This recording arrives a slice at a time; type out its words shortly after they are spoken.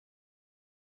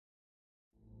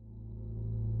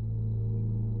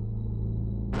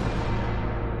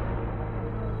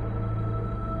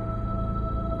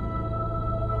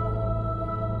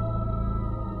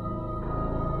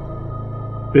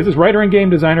This is writer and game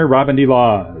designer Robin D.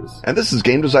 Laws. And this is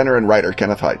game designer and writer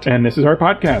Kenneth Hite. And this is our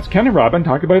podcast, Ken and Robin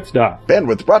Talk About Stuff.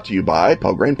 Bandwidth brought to you by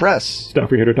Pelgrane Press.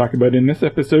 Stuff we're here to talk about in this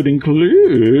episode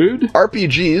include...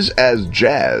 RPGs as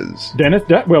jazz. Dennis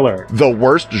Detwiller. The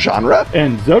worst genre.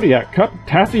 And Zodiac Cup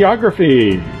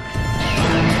Tasseography.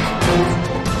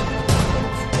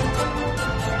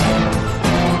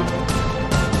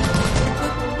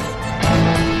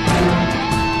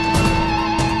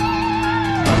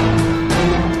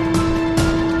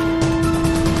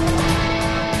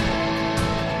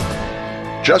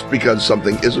 Just because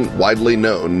something isn't widely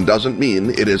known doesn't mean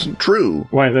it isn't true.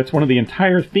 Why, that's one of the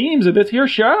entire themes of this here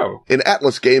show. In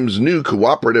Atlas Games' new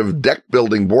cooperative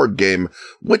deck-building board game,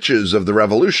 Witches of the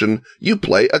Revolution, you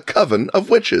play a coven of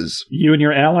witches. You and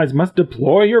your allies must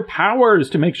deploy your powers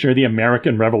to make sure the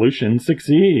American Revolution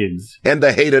succeeds. And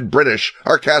the hated British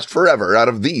are cast forever out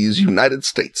of these United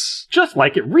States. Just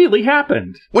like it really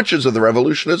happened. Witches of the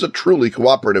Revolution is a truly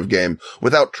cooperative game,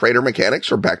 without traitor mechanics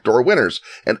or backdoor winners,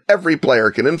 and every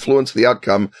player can influence the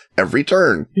outcome every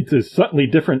turn. It's a subtly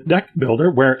different deck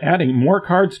builder where adding more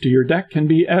cards to your deck can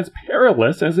be as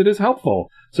perilous as it is helpful,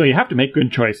 so you have to make good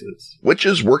choices.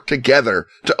 Witches work together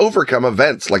to overcome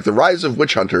events like the rise of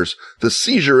witch hunters, the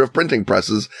seizure of printing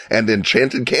presses, and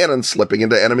enchanted cannons slipping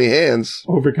into enemy hands.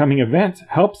 Overcoming events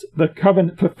helps the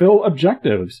Coven fulfill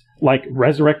objectives, like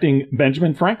resurrecting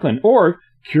Benjamin Franklin or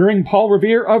curing Paul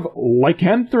Revere of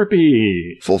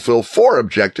lycanthropy. Fulfill 4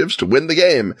 objectives to win the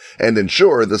game and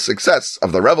ensure the success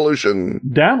of the revolution.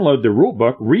 Download the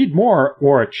rulebook, read more,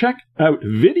 or check out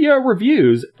video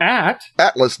reviews at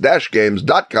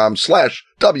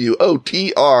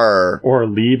atlas-games.com/WOTR. Or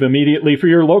leave immediately for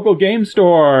your local game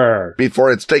store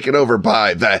before it's taken over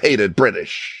by the hated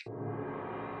British.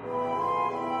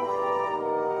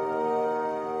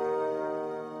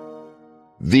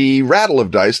 The rattle of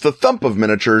dice, the thump of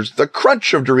miniatures, the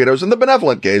crunch of Doritos, and the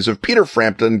benevolent gaze of Peter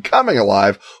Frampton coming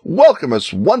alive welcome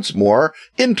us once more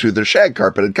into the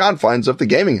shag-carpeted confines of the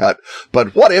gaming hut.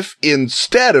 But what if,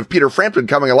 instead of Peter Frampton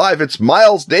coming alive, it's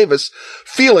Miles Davis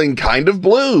feeling kind of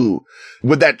blue?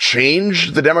 Would that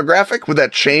change the demographic? Would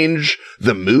that change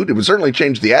the mood? It would certainly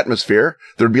change the atmosphere.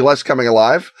 There would be less coming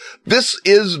alive. This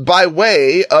is by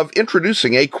way of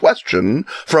introducing a question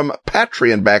from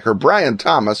Patreon backer Brian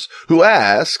Thomas, who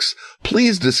asks,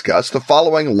 please discuss the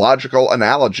following logical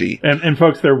analogy. And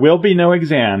folks, there will be no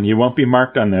exam. You won't be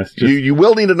marked on this. You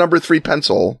will need a number 3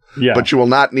 pencil, but you will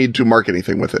not need to mark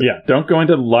anything with it. Yeah, don't go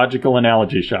into logical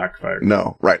analogy shock, folks.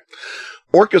 No, right.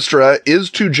 Orchestra is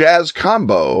to jazz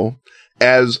combo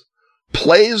as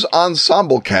Plays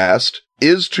Ensemble Cast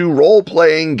is to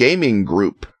role-playing gaming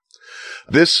group.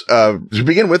 This, to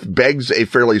begin with, begs a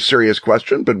fairly serious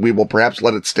question, but we will perhaps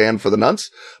let it stand for the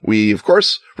nonce. We, of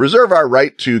course, reserve our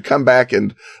right to come back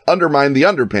and undermine the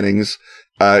underpinnings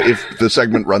if the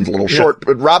segment runs a little short.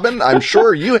 But Robin, I'm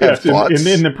sure you have thoughts.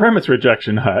 In the premise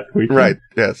rejection hut. Right.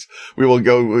 Yes. We will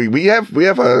go. We have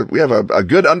a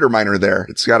good underminer there.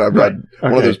 It's got one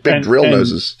of those big drill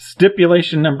noses.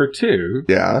 Stipulation number 2.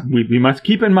 Yeah. We must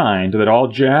keep in mind that all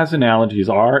jazz analogies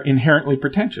are inherently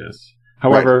pretentious.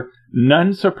 However,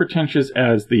 none so pretentious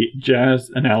as the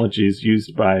jazz analogies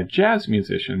used by jazz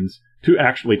musicians to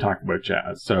actually talk about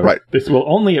jazz. So this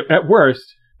will only, at worst,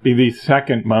 be the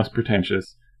second most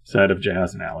pretentious set of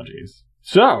jazz analogies.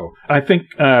 So, I think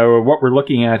what we're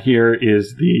looking at here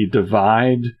is the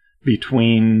divide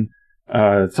between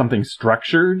something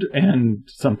structured and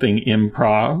something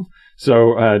improv.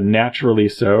 So, naturally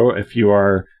so, if you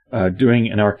are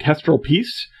doing an orchestral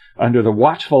piece under the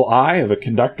watchful eye of a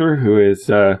conductor who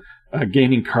is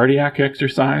gaining cardiac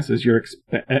exercise at your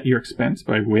expense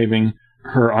by waving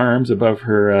her arms above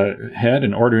her head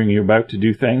and ordering you about to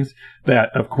do things that,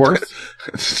 of course...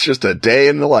 It's just a day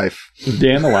in the life.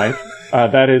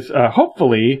 That is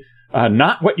hopefully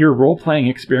not what your role-playing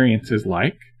experience is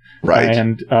like. Right.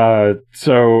 And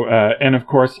and of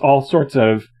course, all sorts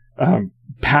of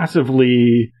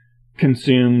passively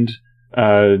consumed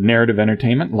narrative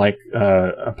entertainment like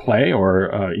a play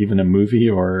or even a movie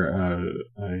or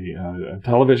a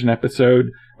television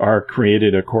episode are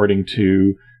created according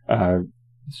to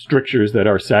strictures that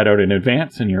are set out in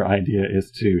advance, and your idea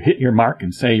is to hit your mark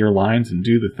and say your lines and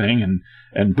do the thing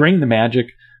and bring the magic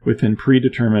within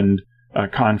predetermined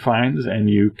confines, and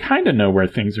you kind of know where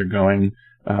things are going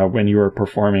when you are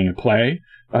performing a play.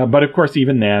 But of course,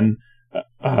 even then,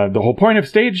 the whole point of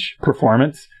stage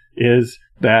performance is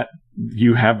that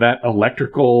you have that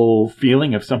electrical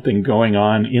feeling of something going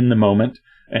on in the moment,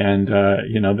 and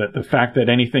that the fact that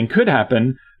anything could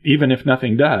happen, even if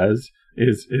nothing does,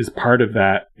 is part of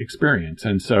that experience.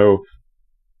 And so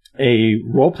a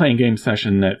role-playing game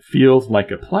session that feels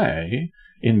like a play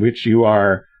in which you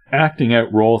are acting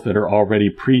out roles that are already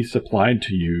pre-supplied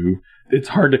to you. It's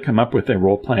hard to come up with a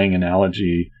role-playing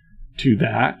analogy to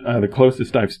that. The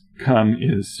closest I've come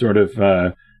is sort of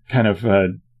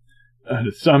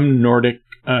some Nordic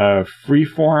free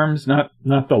forms, not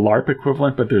the LARP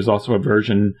equivalent, but there's also a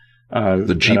version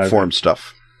the Jeep form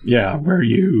stuff. Yeah, where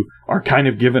you are kind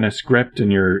of given a script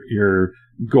and your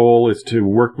goal is to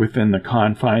work within the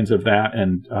confines of that,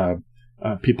 and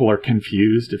people are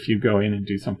confused if you go in and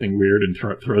do something weird and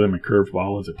throw them a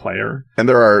curveball as a player. And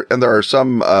there are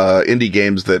some indie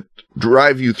games that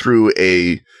drive you through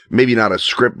maybe not a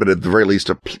script, but at the very least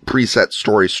a preset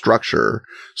story structure.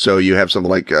 So you have something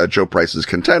like Joe Price's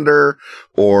Contender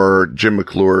or Jim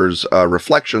McClure's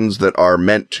Reflections that are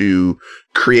meant to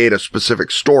create a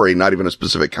specific story, not even a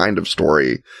specific kind of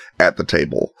story, at the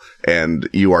table. And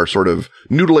you are sort of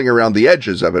noodling around the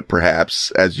edges of it,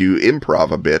 perhaps, as you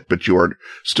improv a bit, but you are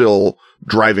still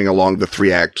driving along the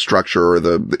 3-act structure or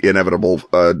the inevitable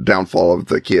downfall of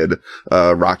the kid,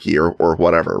 Rocky or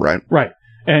whatever, right? Right.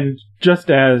 And just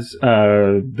as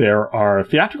there are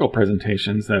theatrical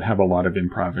presentations that have a lot of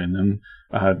improv in them,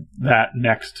 that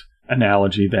next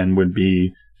analogy then would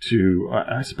be to,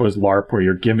 I suppose, LARP, where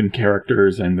you're given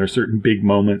characters and there's certain big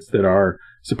moments that are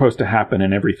supposed to happen,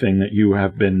 and everything that you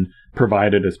have been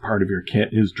provided as part of your kit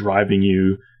is driving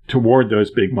you toward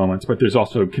those big moments. But there's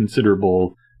also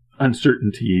considerable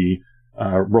uncertainty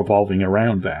revolving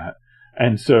around that.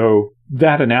 And so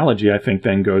that analogy, I think,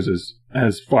 then goes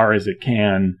as far as it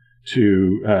can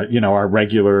to, our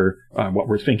regular, what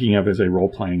we're thinking of as a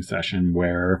role-playing session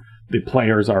where the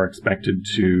players are expected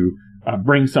to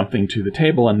bring something to the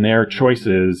table, and their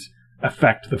choices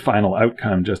affect the final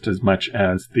outcome just as much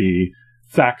as the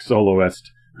sax soloist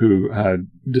who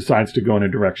decides to go in a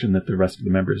direction that the rest of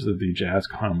the members of the jazz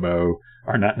combo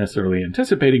are not necessarily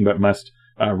anticipating, but must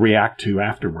react to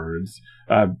afterwards.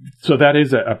 So that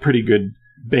is a pretty good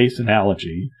base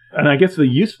analogy. And I guess the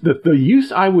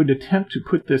use I would attempt to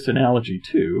put this analogy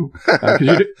to,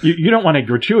 because you don't want a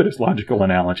gratuitous logical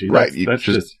analogy. Right. That's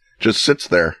just sits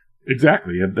there.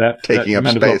 Exactly. Taking up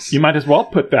space. You might as well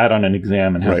put that on an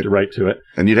exam and have to write to it.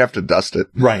 And you'd have to dust it.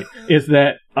 Right. Is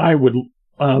that I would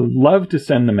love to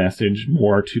send the message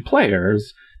more to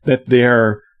players that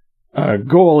their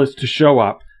goal is to show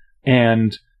up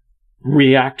and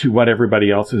react to what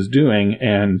everybody else is doing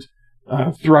and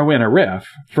throw in a riff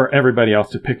for everybody else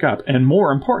to pick up. And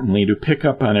more importantly, to pick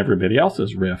up on everybody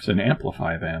else's riffs and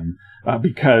amplify them,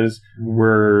 because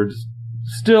we're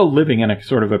still living in a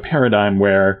sort of a paradigm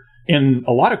where in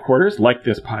a lot of quarters, like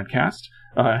this podcast,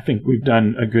 I think we've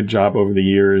done a good job over the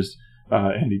years,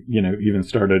 and even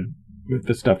started with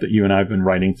the stuff that you and I have been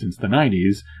writing since the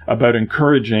 90s, about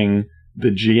encouraging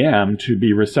the GM to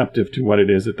be receptive to what it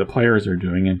is that the players are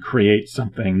doing and create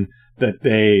something that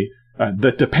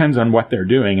that depends on what they're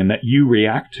doing and that you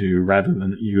react to rather than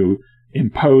that you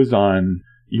impose on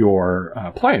your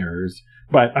players.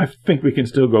 But I think we can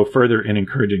still go further in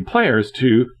encouraging players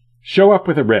to show up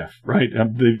with a riff, right?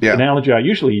 The analogy I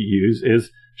usually use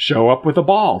is show up with a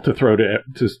ball to throw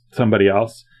to somebody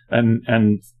else,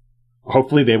 and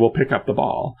hopefully they will pick up the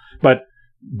ball. But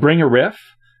bring a riff,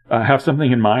 have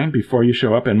something in mind before you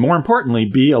show up, and more importantly,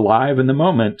 be alive in the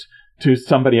moment to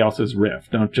somebody else's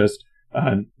riff. Don't just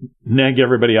neg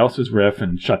everybody else's riff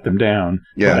and shut them down.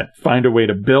 But find a way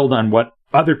to build on what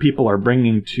other people are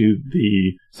bringing to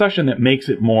the session that makes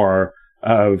it more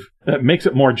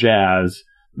jazz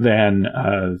than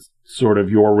sort of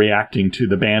you're reacting to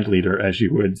the band leader, as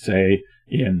you would say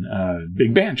in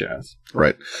big band jazz.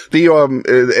 Right.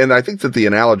 And I think that the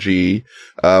analogy,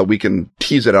 we can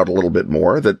tease it out a little bit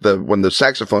more, that when the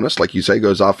saxophonist, like you say,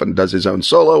 goes off and does his own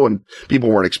solo and people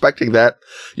weren't expecting that,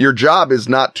 your job is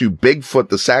not to Bigfoot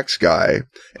the sax guy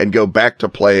and go back to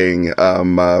playing,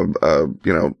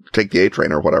 Take the A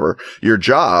Train or whatever. Your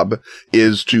job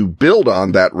is to build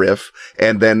on that riff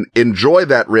and then enjoy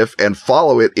that riff and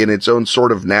follow it in its own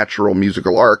sort of natural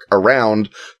musical arc around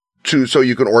so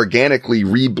you can organically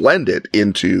reblend it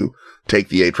into Take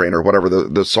the A Train or whatever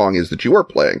the song is that you are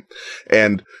playing.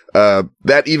 And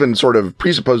that even sort of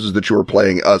presupposes that you are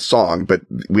playing a song, but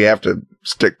we have to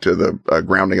stick to the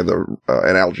grounding of the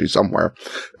analogy somewhere.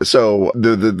 So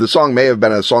the song may have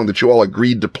been a song that you all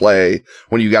agreed to play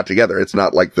when you got together. It's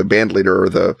not like the band leader or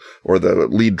the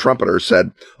lead trumpeter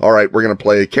said, "All right, we're going to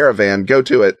play Caravan, go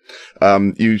to it."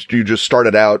 You just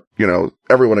started out,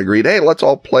 everyone agreed, "Hey, let's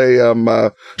all play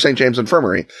St. James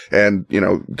Infirmary and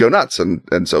go nuts."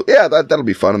 And so that'll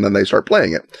be fun. And then they start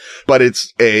playing it. But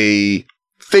it's a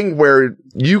thing where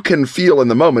you can feel in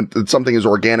the moment that something is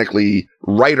organically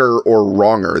righter or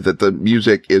wronger, that the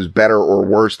music is better or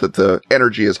worse, that the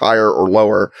energy is higher or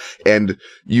lower. And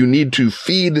you need to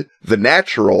feed the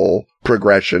natural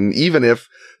progression, even if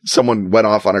someone went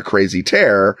off on a crazy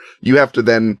tear, you have to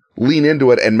then lean into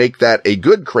it and make that a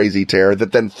good crazy tear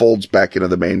that then folds back into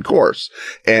the main course.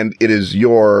 And it is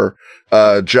your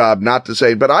job not to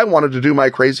say, but I wanted to do my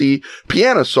crazy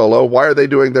piano solo. Why are they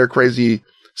doing their crazy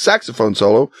saxophone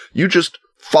solo? You just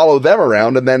follow them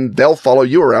around, and then they'll follow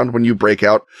you around when you break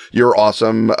out your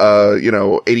awesome,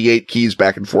 88 keys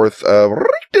back and forth,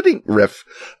 riff,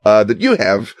 that you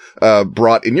have,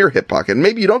 brought in your hip pocket. And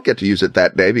maybe you don't get to use it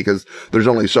that day because there's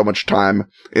only so much time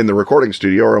in the recording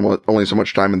studio or only so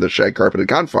much time in the shag carpeted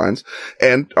confines.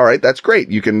 And all right, that's great.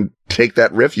 You can take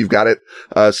that riff. You've got it,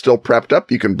 still prepped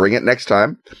up. You can bring it next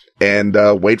time and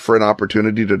wait for an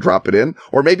opportunity to drop it in,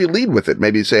 or maybe lead with it.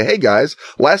 Maybe say, hey guys,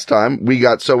 last time we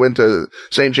got so into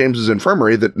St. James's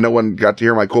Infirmary that no one got to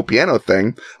hear my cool piano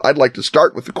thing. I'd like to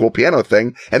start with the cool piano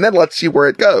thing, and then let's see where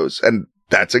it goes. And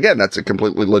that's a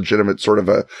completely legitimate sort of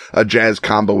a jazz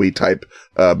combo-y type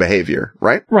behavior,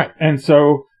 right? Right. And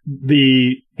so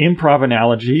the improv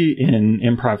analogy in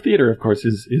improv theater, of course,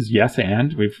 is yes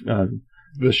and.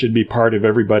 This should be part of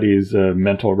everybody's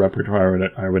mental repertoire,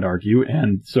 I would argue.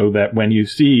 And so that when you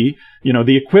see,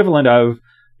 the equivalent of,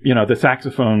 the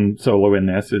saxophone solo in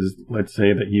this is, let's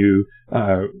say that you,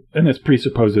 and this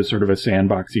presupposes sort of a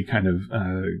sandboxy kind of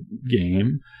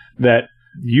game, that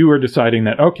you are deciding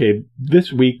that, okay,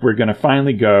 this week we're going to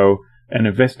finally go and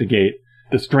investigate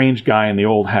the strange guy in the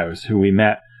old house who we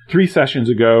met 3 sessions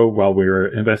ago while we were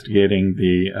investigating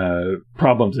the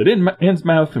problems at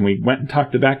Innsmouth, and we went and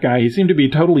talked to that guy. He seemed to be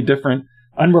totally different,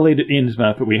 unrelated to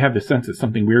Innsmouth, but we have the sense that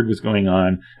something weird was going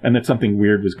on, and that something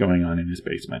weird was going on in his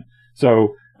basement.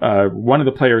 So one of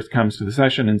the players comes to the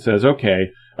session and says,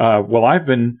 okay, well, I've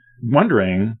been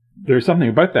wondering, there's something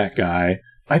about that guy.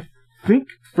 I think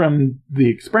from the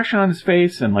expression on his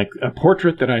face and like a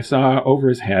portrait that I saw over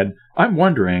his head, I'm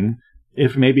wondering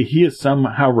if maybe he is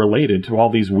somehow related to all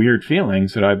these weird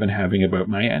feelings that I've been having about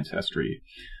my ancestry.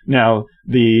 Now,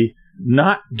 the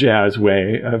not jazz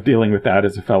way of dealing with that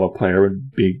as a fellow player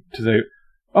would be to say,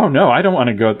 oh no, I don't want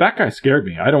to go, that guy scared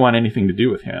me. I don't want anything to do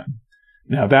with him.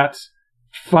 Now, that's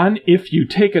fun if you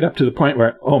take it up to the point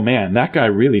where, oh man, that guy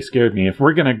really scared me. If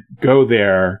we're going to go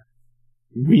there,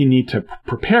 we need to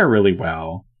prepare really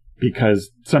well, because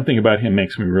something about him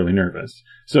makes me really nervous.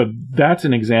 So that's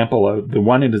an example of, the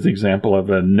one is an example of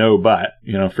a no but,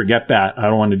 forget that, I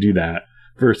don't want to do that,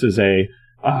 versus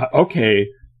okay,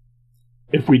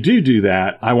 if we do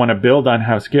that, I want to build on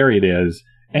how scary it is,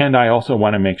 and I also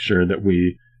want to make sure that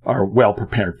we are well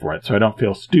prepared for it, so I don't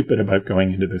feel stupid about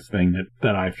going into this thing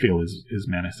that I feel is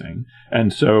menacing.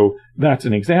 And so that's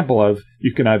an example of,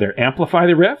 you can either amplify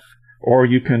the riff, or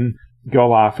you can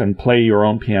go off and play your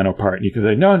own piano part. You can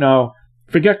say, no,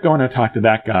 forget going to talk to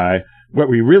that guy. What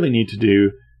we really need to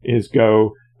do is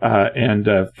go and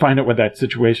find out what that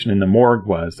situation in the morgue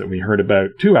was that we heard about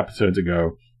 2 episodes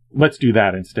ago. Let's do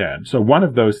that instead. So one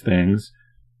of those things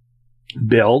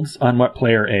builds on what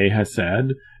player A has said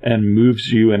and moves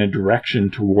you in a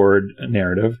direction toward a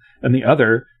narrative, and the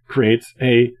other creates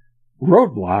a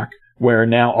roadblock where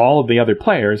now all of the other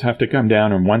players have to come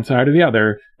down on one side or the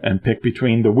other and pick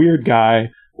between the weird guy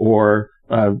or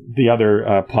the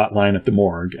other plot line at the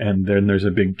morgue. And then there's a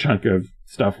big chunk of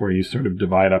stuff where you sort of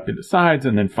divide up into sides,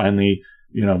 and then finally,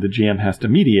 the GM has to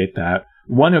mediate that.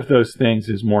 One of those things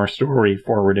is more story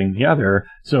forwarding the other.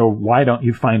 So why don't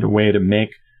you find a way to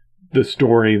make the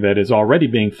story that is already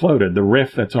being floated, the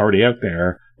riff that's already out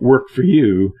there, work for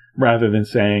you, rather than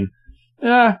saying,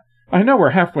 I know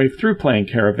we're halfway through playing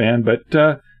Caravan,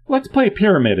 but let's play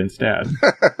Pyramid instead.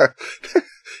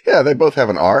 Yeah, they both have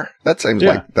an R. That seems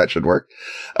like that should work.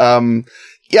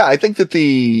 I think that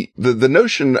the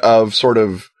notion of sort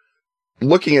of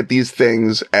looking at these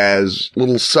things as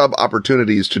little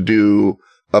sub-opportunities to do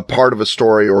a part of a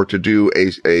story, or to do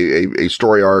a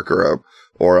story arc,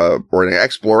 or an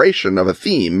exploration of a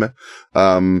theme,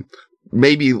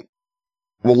 maybe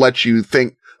will let you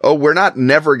think, oh, we're not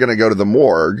never going to go to the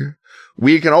morgue.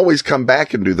 We can always come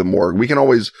back and do the morgue. We can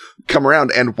always come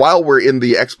around. And while we're in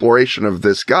the exploration of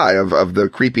this guy, of the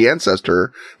creepy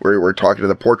ancestor, where we're talking to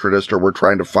the portraitist, or we're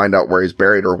trying to find out where he's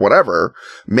buried or whatever,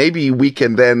 maybe we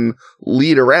can then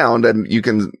lead around, and you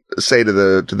can say to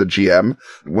the GM,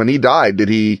 when he died, did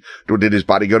his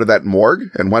body go to that morgue?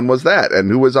 And when was that?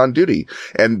 And who was on duty?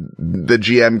 And the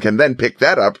GM can then pick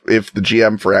that up if the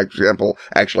GM, for example,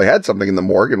 actually had something in the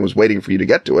morgue and was waiting for you to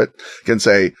get to it, can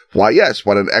say, why, yes,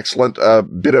 what an excellent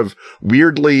bit of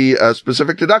weirdly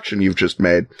specific deduction you've just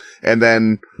made, and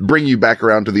then bring you back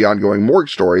around to the ongoing morgue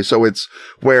story. So it's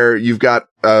where you've got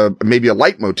maybe a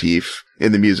leitmotif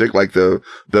in the music, like the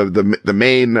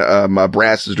main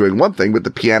brass is doing one thing, but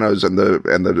the pianos and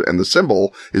the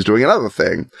cymbal is doing another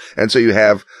thing. And so you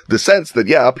have the sense that,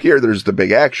 yeah, up here there's the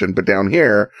big action, but down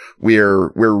here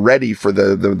we're ready for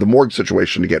the morgue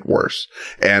situation to get worse.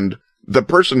 And the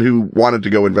person who wanted to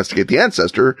go investigate the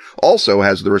ancestor also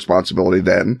has the responsibility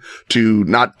then to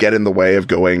not get in the way of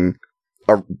going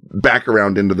back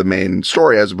around into the main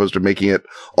story, as opposed to making it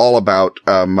all about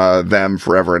them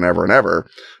forever and ever and ever,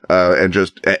 and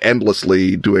just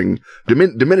endlessly doing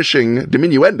diminishing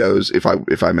diminuendos, if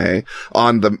I may,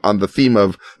 on the theme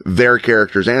of their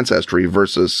character's ancestry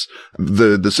versus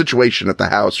the situation at the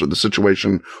house, or the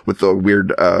situation with the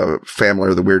weird family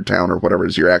or the weird town or whatever it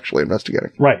is you're actually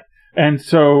investigating. Right. And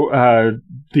so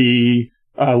the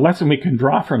lesson we can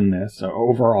draw from this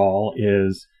overall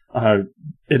is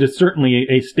it is certainly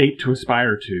a state to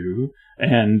aspire to,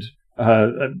 and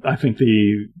I think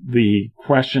the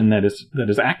question that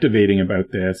is activating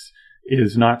about this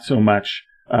is not so much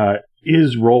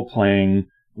is role playing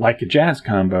like a jazz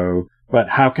combo, but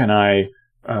how can I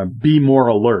be more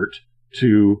alert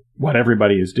to what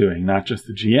everybody is doing, not just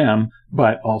the GM,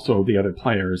 but also the other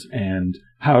players, and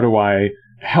how do I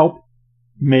help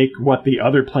make what the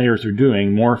other players are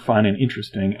doing more fun and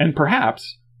interesting, and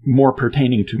perhaps more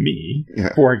pertaining to me.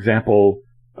 Yeah. For example,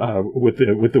 with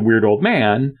the weird old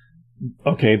man,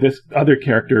 okay, this other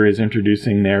character is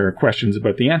introducing their questions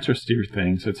about the ancestry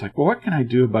thing. So it's like, well, what can I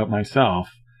do about myself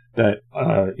that,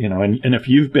 and if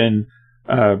you've been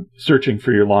searching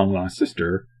for your long lost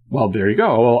sister, well, there you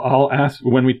go. Well, I'll ask,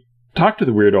 when we talk to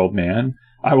the weird old man,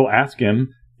 I will ask him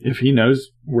if he knows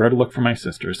where to look for my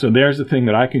sister. So there's a thing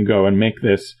that I can go and make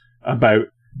this about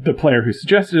the player who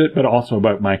suggested it, but also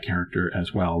about my character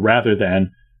as well, rather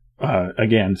than,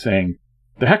 again, saying,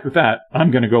 the heck with that,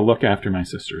 I'm going to go look after my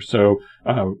sister. So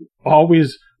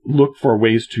always look for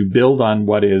ways to build on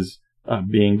what is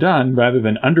being done rather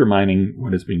than undermining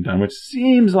what is being done, which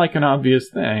seems like an obvious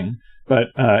thing. But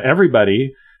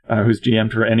everybody who's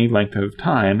GM'd for any length of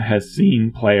time has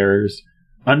seen players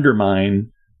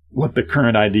undermine what the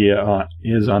current idea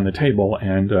is on the table.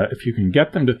 And if you can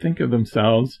get them to think of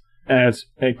themselves as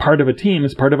a part of a team,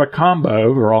 as part of a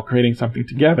combo, who are all creating something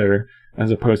together,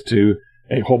 as opposed to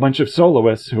a whole bunch of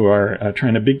soloists who are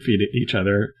trying to big feed each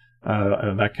other,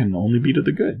 that can only be to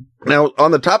the good. Now,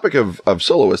 on the topic of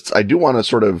soloists, I do want to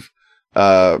sort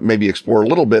of maybe explore a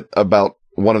little bit about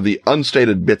one of the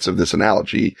unstated bits of this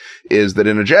analogy, is that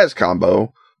in a jazz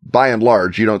combo, by and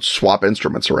large, you don't swap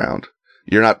instruments around.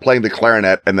 You're not playing the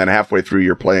clarinet and then halfway through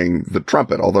you're playing the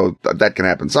trumpet, although that can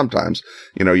happen sometimes.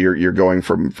 You know, you're going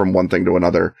from one thing to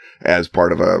another as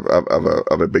part of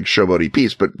a big showboaty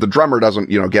piece, but the drummer doesn't,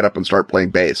 get up and start playing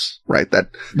bass, right? That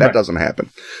right. Doesn't happen.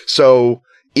 So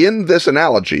in this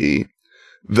analogy,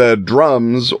 the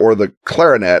drums or the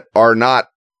clarinet are not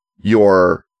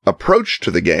your approach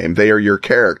to the game. They are your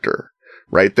character,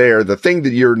 right? They are the thing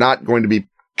that you're not going to be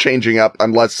changing up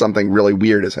unless something really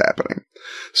weird is happening.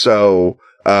 So,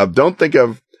 don't think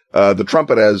of, the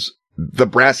trumpet as the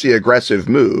brassy aggressive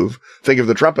move. Think of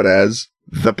the trumpet as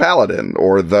the paladin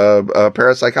or the,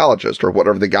 parapsychologist or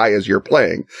whatever the guy is you're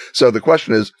playing. So the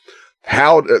question is,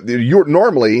 how, you're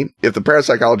normally, if the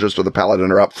parapsychologist or the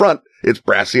paladin are up front, it's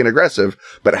brassy and aggressive,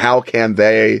 but how can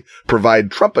they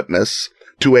provide trumpetness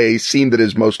to a scene that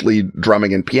is mostly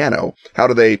drumming and piano? How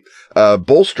do they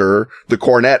bolster the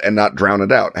cornet and not drown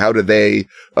it out? How do they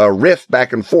riff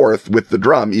back and forth with the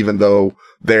drum, even though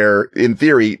they're, in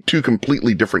theory, two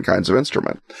completely different kinds of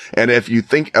instrument? And if you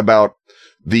think about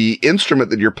the instrument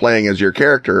that you're playing as your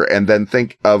character, and then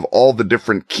think of all the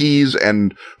different keys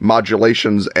and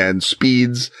modulations and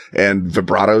speeds and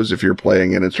vibratos, if you're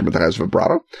playing an instrument that has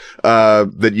vibrato,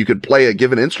 that you could play a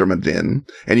given instrument in,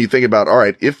 and you think about, all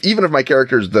right, even if my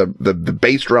character is the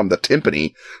bass drum, the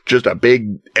timpani, just a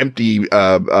big empty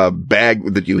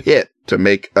bag that you hit to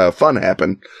make fun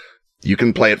happen, you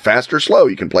can play it fast or slow.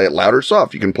 You can play it loud or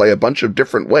soft. You can play a bunch of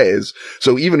different ways.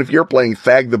 So even if you're playing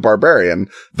Thag the Barbarian,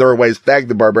 there are ways Thag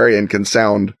the Barbarian can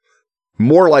sound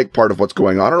more like part of what's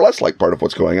going on or less like part of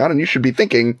what's going on. And you should be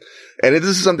thinking, and this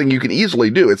is something you can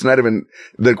easily do. It's not even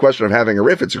the question of having a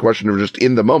riff. It's a question of just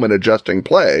in the moment adjusting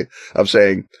play, of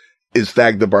saying, is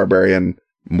Thag the Barbarian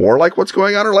more like what's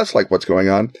going on or less like what's going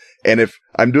on? And if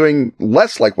I'm doing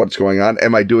less like what's going on,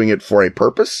 am I doing it for a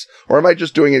purpose, or am I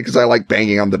just doing it because I like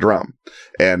banging on the drum?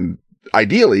 And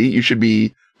ideally, you should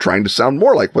be trying to sound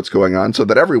more like what's going on so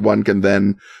that everyone can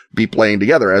then be playing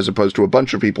together, as opposed to a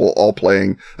bunch of people all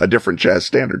playing a different jazz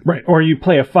standard. Right. Or you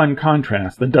play a fun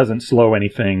contrast that doesn't slow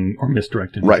anything or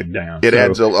misdirect anything down. It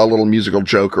adds a little musical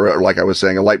joke, or like I was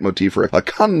saying, a leitmotif, or a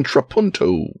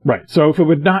contrapunto. Right. So if it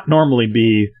would not normally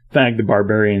be Thag the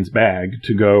Barbarian's bag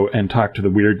to go and talk to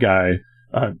the weird guy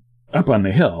up on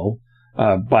the hill,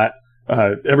 but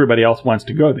everybody else wants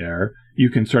to go there,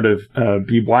 you can sort of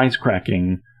be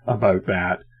wisecracking about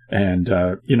that and,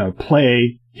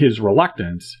 play his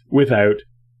reluctance without,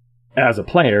 as a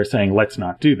player, saying, let's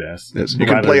not do this. Yes, you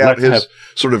can play out his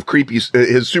sort of creepy,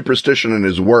 his superstition and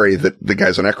his worry that the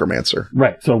guy's a necromancer.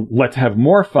 Right. So let's have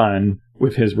more fun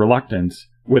with his reluctance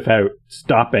without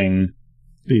stopping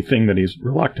the thing that he's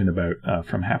reluctant about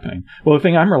from happening. Well, the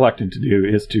thing I'm reluctant to do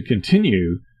is to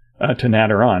continue to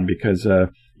natter on, because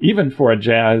even for a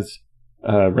jazz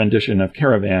rendition of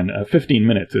Caravan, 15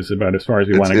 minutes is about as far as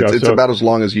we want to go. It's about as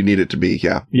long as you need it to be,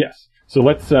 yeah. Yes. So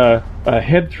let's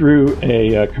head through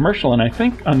a commercial, and I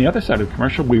think on the other side of the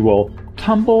commercial we will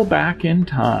tumble back in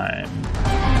time.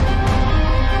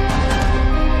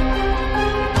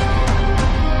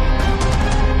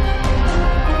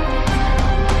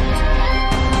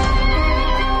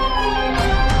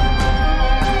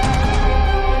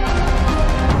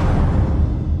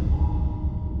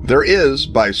 There is,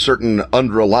 by certain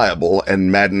unreliable and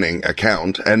maddening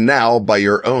account, and now by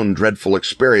your own dreadful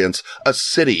experience, a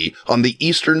city on the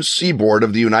eastern seaboard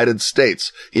of the United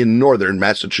States in northern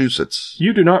Massachusetts.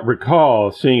 You do not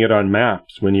recall seeing it on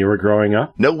maps when you were growing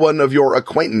up? No one of your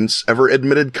acquaintance ever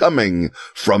admitted coming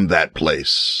from that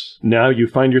place. Now you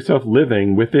find yourself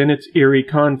living within its eerie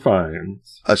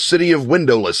confines. A city of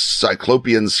windowless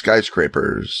cyclopean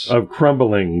skyscrapers. Of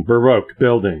crumbling Baroque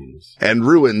buildings. And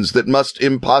ruins that must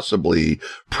impossibly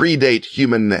predate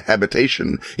human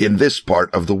habitation in this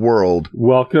part of the world.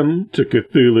 Welcome to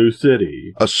Cthulhu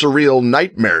City. A surreal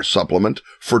nightmare supplement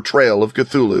for Trail of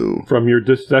Cthulhu. From your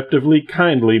deceptively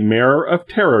kindly Mayor of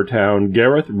Terror Town,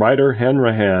 Gareth Ryder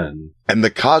Hanrahan. And the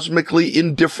cosmically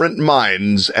indifferent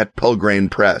minds at Pelgrane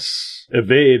Press.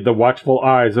 Evade the watchful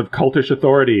eyes of cultish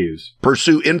authorities.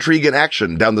 Pursue intrigue and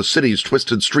action down the city's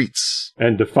twisted streets.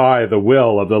 And defy the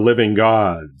will of the living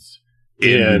gods.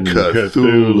 In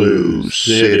Cthulhu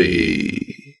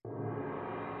City.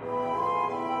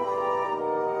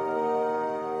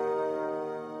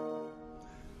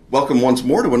 Welcome once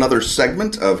more to another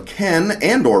segment of Ken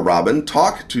and/or Robin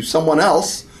Talk to Someone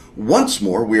Else. Once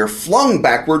more, we are flung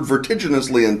backward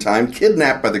vertiginously in time,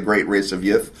 kidnapped by the great race of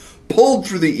Yith, pulled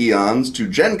through the eons to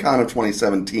Gen Con of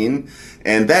 2017,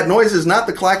 and that noise is not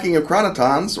the clacking of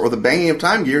chronotons or the banging of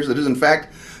time gears. It is, in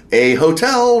fact, a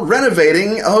hotel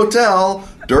renovating a hotel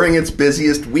during its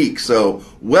busiest week. So,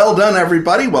 well done,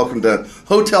 everybody. Welcome to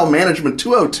Hotel Management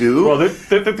 202. Well,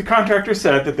 the contractor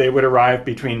said that they would arrive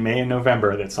between May and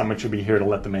November, that someone should be here to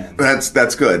let them in.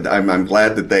 That's good. I'm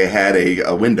glad that they had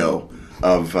a window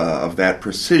of that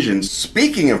precision.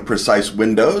 Speaking of precise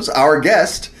windows, our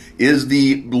guest is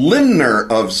the limner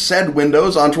of said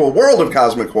windows onto a world of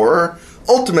cosmic horror,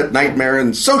 ultimate nightmare,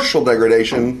 and social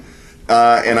degradation.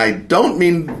 And I don't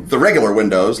mean the regular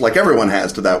windows like everyone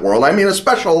has to that world. I mean a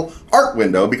special art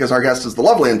window, because our guest is the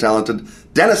lovely and talented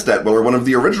Dennis Detwiller, one of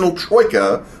the original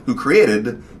Troika who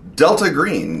created Delta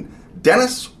Green.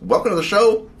 Dennis, welcome to the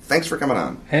show. Thanks for coming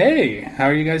on. Hey, how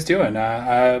are you guys doing?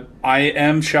 I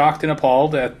am shocked and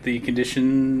appalled at the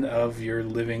condition of your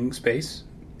living space.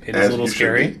 It is a little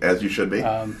scary. As you should be.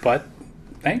 But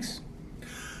thanks.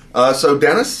 So,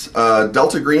 Dennis,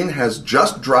 Delta Green has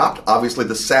just dropped, obviously,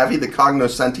 the savvy, the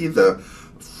cognoscenti, the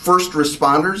first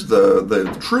responders,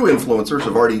 the true influencers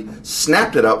have already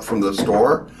snapped it up from the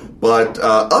store, but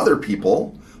other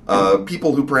people...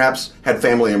 people who perhaps had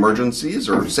family emergencies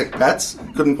or sick pets,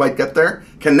 couldn't quite get there,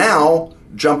 can now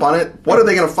jump on it. What are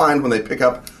they going to find when they pick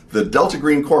up the Delta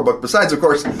Green core book, besides, of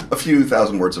course, a few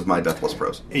thousand words of my deathless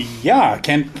prose? Yeah,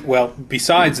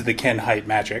 besides the Ken Hite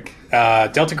magic,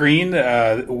 Delta Green,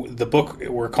 the book,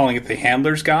 we're calling it the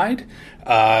Handler's Guide,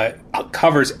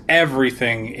 covers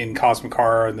everything in cosmic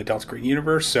horror in the Delta Green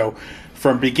universe. So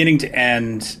from beginning to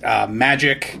end,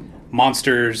 magic,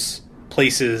 monsters,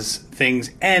 places,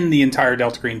 things, and the entire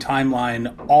Delta Green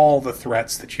timeline, all the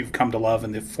threats that you've come to love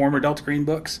in the former Delta Green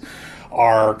books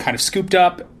are kind of scooped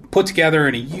up, put together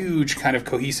in a huge kind of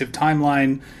cohesive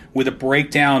timeline with a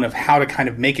breakdown of how to kind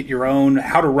of make it your own,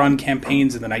 how to run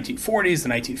campaigns in the 1940s, the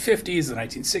 1950s, the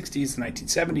 1960s, the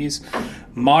 1970s,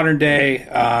 modern day,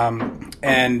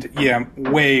 and yeah,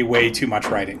 way, way too much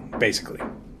writing, basically.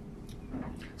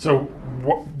 So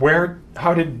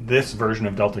how did this version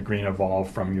of Delta Green evolve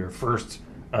from your first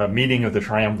meeting of the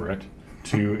Triumvirate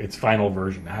to its final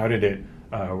version? How did it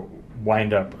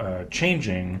wind up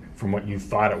changing from what you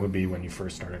thought it would be when you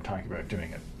first started talking about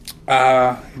doing it?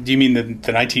 Do you mean the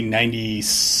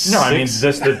 1996? No, I mean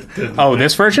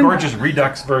this version? Gorgeous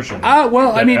Redux version.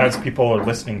 Well, I mean, as people are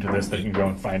listening to this, they can go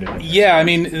and find it. Yeah, I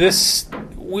mean,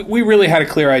 we really had a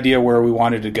clear idea where we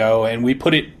wanted to go, and we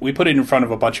put it in front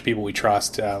of a bunch of people we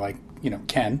trust, like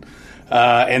Ken,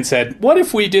 and said, "What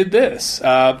if we did this?"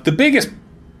 The biggest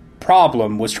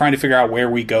problem was trying to figure out where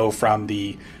we go from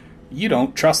the "you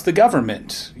don't trust the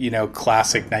government,"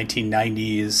 classic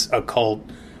 1990s occult.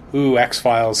 Ooh,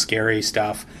 X-Files, scary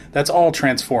stuff. That's all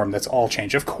transformed. That's all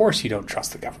changed. Of course you don't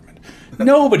trust the government.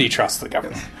 Nobody trusts the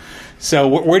government. So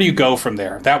where do you go from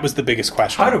there? That was the biggest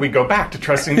question. How do we go back to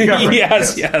trusting the government?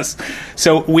 Yes.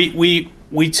 So we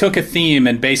took a theme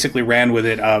and basically ran with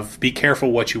it of be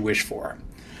careful what you wish for.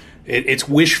 It's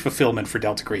wish fulfillment for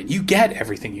Delta Green. You get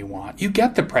everything you want. You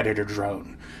get the Predator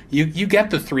drone. You get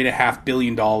the $3.5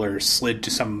 billion slid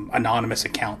to some anonymous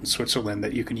account in Switzerland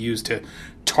that you can use to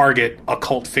target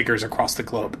occult figures across the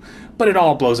globe. But it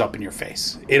all blows up in your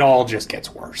face. It all just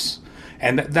gets worse.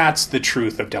 And that's the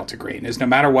truth of Delta Green, is no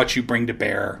matter what you bring to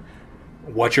bear,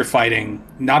 what you're fighting,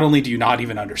 not only do you not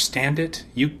even understand it,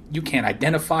 you can't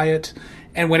identify it,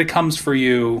 and when it comes for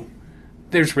you,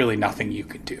 there's really nothing you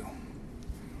can do.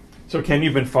 So, Ken,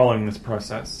 you've been following this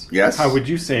process. Yes. How would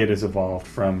you say it has evolved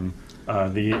from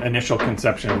the initial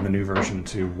conception of the new version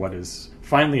to what is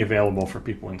finally available for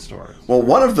people in stores? Well,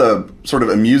 one of the sort of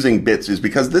amusing bits is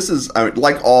because this is,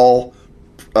 like all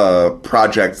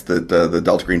projects that the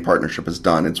Delta Green Partnership has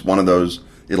done, it's one of those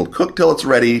it'll cook till it's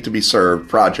ready to be served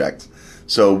projects.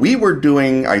 So we were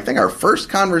doing, I think, our first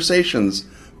conversations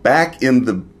back in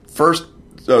the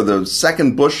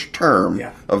second Bush term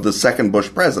of the second Bush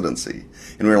presidency.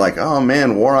 And we were like, oh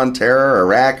man, war on terror,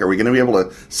 Iraq, are we going to be able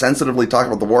to sensitively talk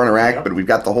about the war in Iraq? Yep. But we've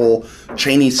got the whole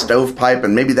Cheney stovepipe,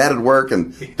 and maybe that'd work.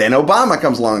 And then Obama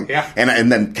comes along. Yeah.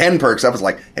 And then Ken perks up, is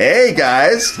like, hey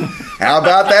guys, how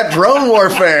about that drone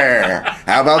warfare?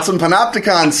 How about some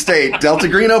Panopticon state? Delta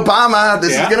Green Obama,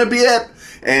 this is going to be it.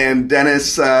 And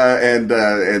Dennis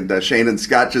and Shane and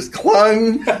Scott just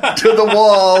clung to the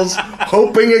walls,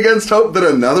 hoping against hope that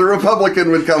another Republican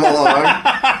would come along.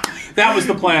 That was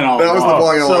the plan all That was the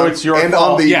plan all along. So it's your and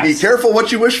fault. on the be careful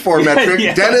what you wish for metric,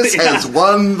 Dennis has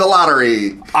won the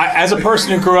lottery. As a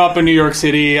person who grew up in New York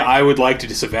City, I would like to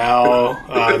disavow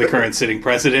the current sitting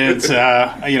president. And as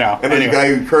a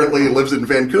guy who currently lives in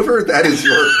Vancouver, that is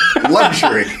your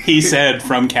luxury. He said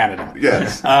from Canada.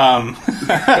 Yes.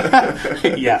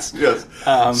 Yes. Yes.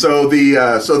 And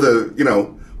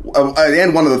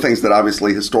one of the things that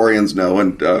obviously historians know,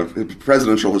 and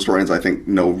presidential historians I think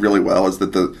know really well, is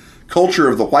that the culture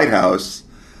of the White House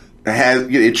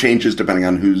it changes depending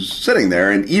on who's sitting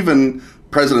there, and even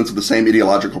presidents of the same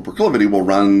ideological proclivity will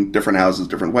run different houses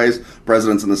different ways.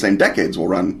 Presidents in the same decades will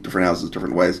run different houses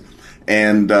different ways,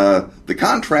 and the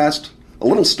contrast a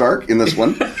little stark in this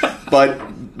one, but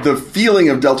the feeling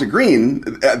of Delta Green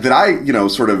that I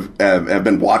sort of have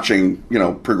been watching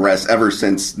progress ever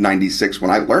since '96 when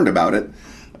I learned about it.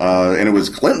 And it was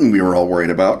Clinton we were all worried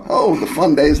about. Oh, the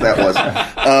fun days that was.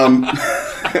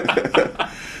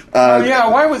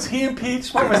 Why was he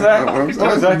impeached? What was that?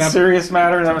 Was that serious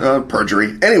matter? That was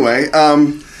perjury. Anyway,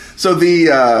 so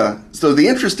the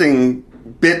interesting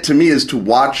bit to me is to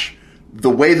watch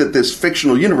the way that this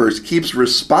fictional universe keeps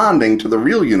responding to the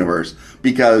real universe.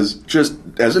 Because just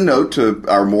as a note to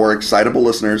our more excitable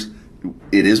listeners,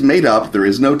 it is made up. There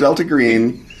is no Delta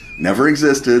Green. Never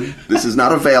existed. This is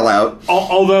not a veil out.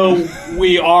 Although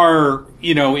we are,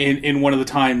 in one of the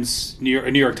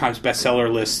New York Times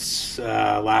bestseller lists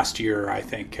last year, I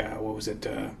think, what was it?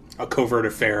 A Covert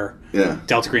Affair. Yeah.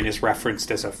 Delta Green is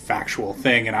referenced as a factual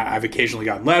thing, and I've occasionally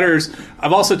gotten letters.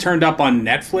 I've also turned up on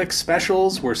Netflix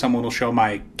specials where someone will show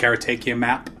my Karatakia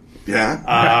map.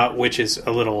 Yeah. Which is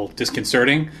a little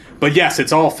disconcerting. But yes,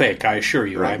 it's all fake, I assure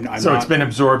you. Right. So it's been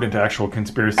absorbed into actual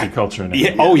conspiracy culture now.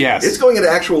 Yeah, oh, yes. It's going into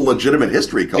actual legitimate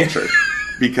history culture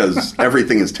because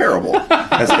everything is terrible,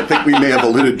 as I think we may have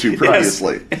alluded to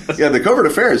previously. Yes. Yeah, The Covert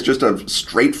Affair is just a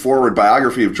straightforward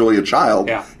biography of Julia Child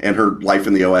and her life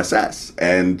in the OSS.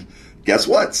 And guess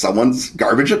what? Someone's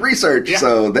garbage at research. Yeah.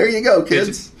 So there you go,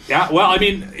 kids. Yeah, well, I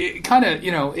mean, it kind of,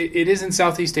 it is in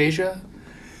Southeast Asia.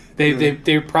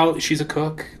 They're probably, she's a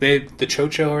cook. The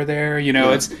Chocho are there.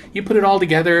 It's, you put it all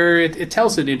together. It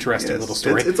tells an interesting little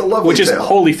story. It's a lovely which tale. Is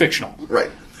wholly fictional. Right.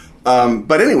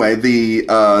 But anyway,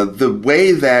 the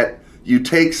way that you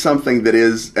take something that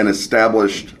is an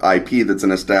established IP, that's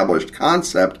an established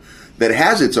concept, that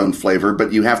has its own flavor,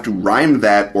 but you have to rhyme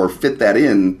that or fit that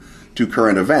in to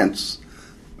current events.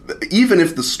 Even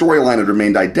if the storyline had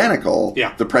remained identical,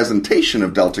 the presentation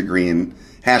of Delta Green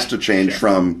has to change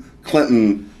from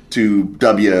Clinton to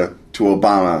W to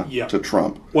Obama to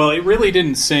Trump. Well, it really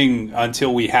didn't sing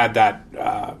until we had that.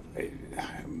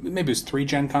 Maybe it was 3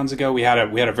 Gen Cons ago. We had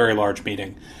a very large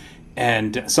meeting,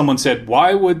 and someone said,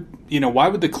 "Why would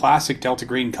the classic Delta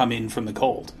Green come in from the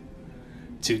cold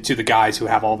to the guys who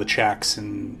have all the checks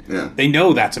and they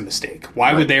know that's a mistake?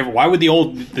 Why would they ever? Why would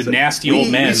the nasty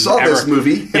old men? We saw this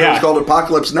movie. It was called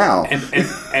Apocalypse Now, and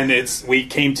we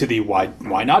came to the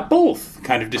why not both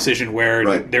kind of decision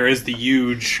where there is the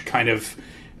huge kind of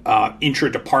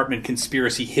intra-department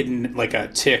conspiracy hidden like a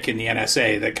tick in the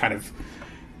NSA that kind of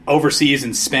oversees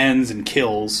and spends and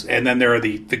kills, and then there are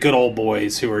the good old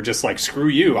boys who are just like, screw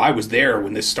you, I was there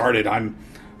when this started, I'm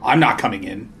not coming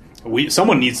in.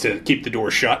 Someone needs to keep the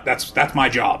door shut. That's my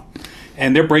job.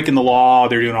 And they're breaking the law,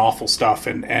 they're doing awful stuff,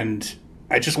 and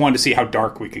I just wanted to see how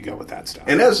dark we could go with that stuff.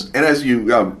 And as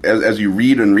you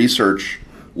read and research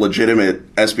legitimate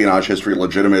espionage history,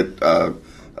 legitimate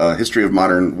history of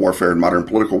modern warfare and modern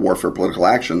political warfare, political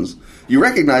actions, you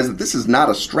recognize that this is not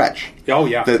a stretch. Oh,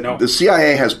 yeah. The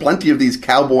CIA has plenty of these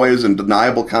cowboys and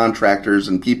deniable contractors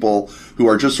and people who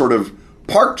are just sort of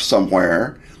parked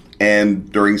somewhere,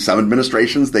 and during some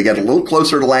administrations they get a little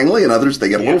closer to Langley, and others they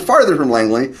get a little farther from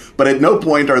Langley, but at no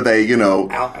point are they,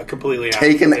 completely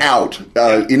taken out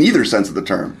in either sense of the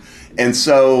term. And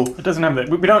so it doesn't have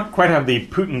we don't quite have the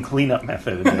Putin cleanup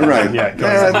method right yet.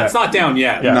 It's not down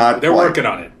yet. They're working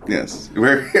on it. Yes,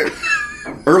 we're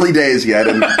early days yet,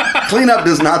 and cleanup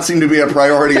does not seem to be a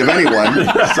priority of anyone.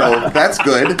 So that's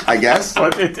good, I guess. Well,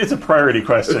 it's a priority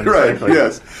question, right? Frankly.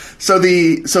 Yes. So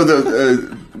the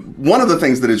one of the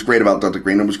things that is great about Delta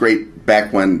Green, and was great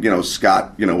back when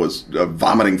Scott was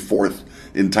vomiting forth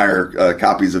entire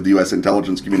copies of the U.S.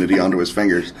 intelligence community onto his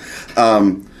fingers,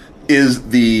 is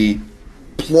the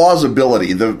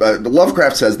plausibility. The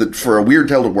Lovecraft says that for a weird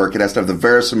tale to work, it has to have the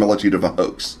verisimilitude of a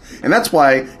hoax. And that's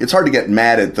why it's hard to get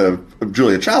mad at the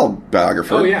Julia Child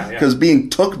biographer. Oh, yeah. Because being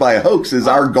took by a hoax is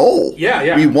our goal.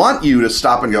 Yeah. We want you to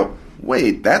stop and go,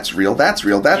 wait, that's real, that's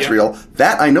real, that's real.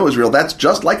 That I know is real. That's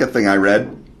just like a thing I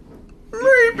read.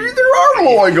 Maybe there are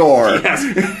Loigor. Yes.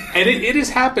 And it has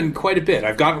happened quite a bit.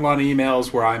 I've gotten a lot of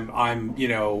emails where I'm a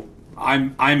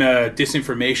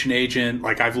disinformation agent.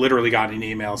 Like, I've literally gotten an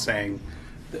email saying,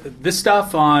 this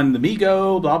stuff on the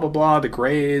Migo, blah, blah, blah, the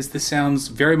Greys, this sounds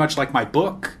very much like my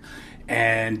book.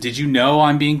 And did you know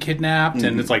I'm being kidnapped? Mm-hmm.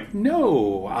 And it's like,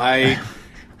 no,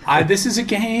 this is a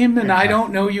game, and I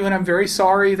don't know you, and I'm very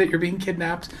sorry that you're being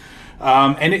kidnapped.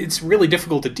 And it's really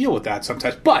difficult to deal with that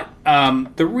sometimes. But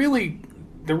the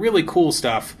really cool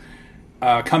stuff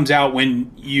comes out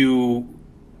when you...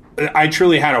 I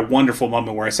truly had a wonderful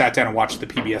moment where I sat down and watched the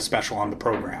PBS special on the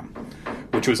program,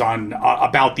 which was on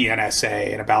about the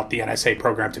NSA and about the NSA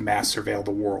program to mass surveil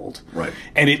the world. Right.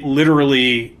 And it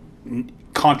literally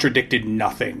contradicted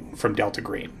nothing from Delta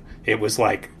Green. It was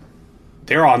like,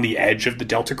 they're on the edge of the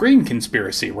Delta Green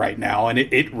conspiracy right now, and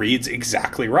it reads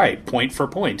exactly right, point for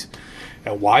point.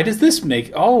 And why does this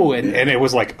make... and it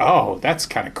was like, that's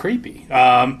kind of creepy.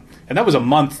 And that was a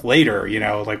month later,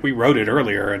 like we wrote it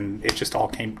earlier, and it just all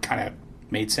kind of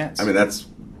made sense. I mean,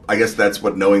 I guess that's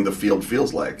what knowing the field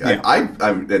feels like. Yeah.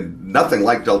 I'm nothing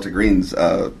like Delta Green's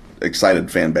excited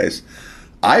fan base.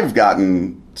 I've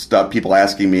gotten people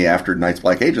asking me after Night's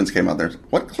Black Agents came out there,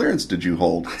 what clearance did you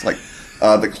hold? It's like,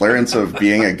 the clearance of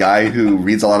being a guy who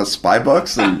reads a lot of spy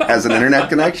books and has an internet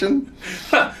connection?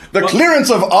 The clearance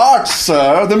of art,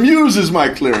 sir. The muse is my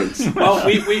clearance. Well,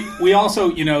 we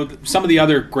also, some of the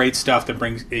other great stuff that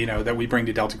brings, that we bring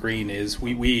to Delta Green is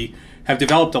we have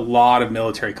developed a lot of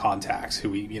military contacts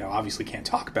who we, obviously can't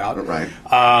talk about. Right.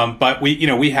 But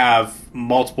we have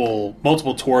multiple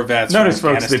tour vets. Notice,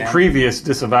 folks, the previous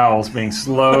disavowals being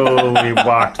slowly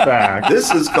walked back.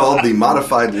 This is called the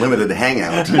modified limited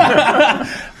hangout.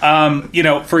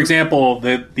 For example,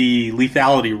 the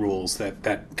lethality rules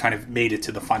that kind of made it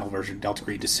to the final version of Delta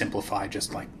Green to simplify,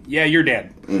 just like, you're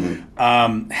dead.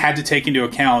 Mm-hmm. Had to take into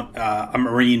account a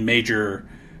Marine major.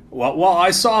 Well,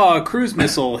 I saw a cruise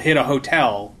missile hit a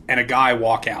hotel and a guy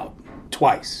walk out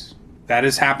twice. That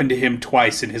has happened to him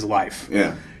twice in his life.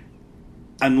 Yeah.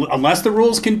 Unless the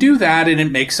rules can do that and it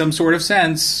makes some sort of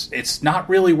sense, it's not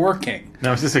really working.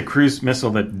 Now, is this a cruise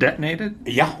missile that detonated?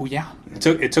 Yeah,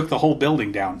 It took the whole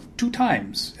building down 2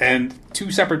 times, and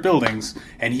 2 separate buildings,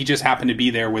 and he just happened to be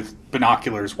there with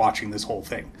binoculars watching this whole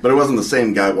thing. But it wasn't the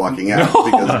same guy walking out,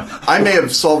 because I may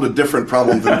have solved a different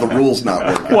problem than the rules not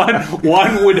working.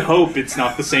 One would hope it's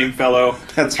not the same fellow.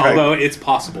 That's right. Although it's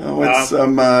possible. Oh, it's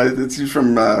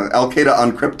from Al Qaeda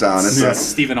on Krypton. It's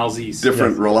Stephen Alziz.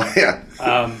 different role.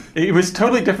 Yeah. He was a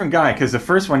totally different guy, because the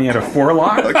first one he had a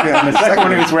forelock, Okay, and the second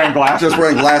one he was wearing glasses. Just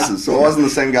wearing glasses, so it wasn't the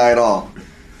same guy at all.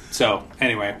 So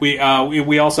anyway,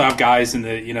 we also have guys in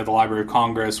the Library of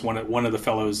Congress. One of the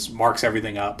fellows marks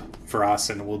everything up for us,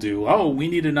 and we'll do. Oh, we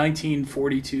need a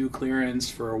 1942 clearance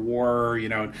for a war,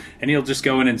 and he'll just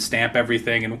go in and stamp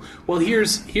everything. And well,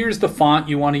 here's the font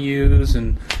you want to use,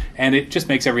 and it just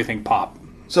makes everything pop.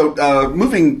 So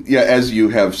moving, as you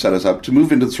have set us up to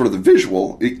move into sort of the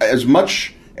visual, as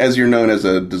much as you're known as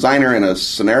a designer and a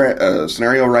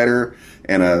scenario writer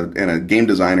and a game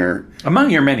designer. Among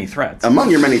your many threats.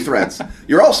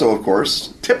 You're also, of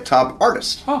course, tip-top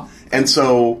artist. Oh. And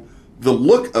so the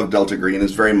look of Delta Green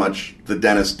is very much the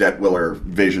Dennis Detwiller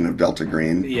vision of Delta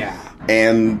Green. Yeah.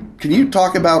 And can you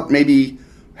talk about maybe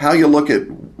how you look at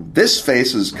this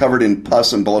face is covered in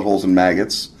pus and bullet holes and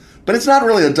maggots, but it's not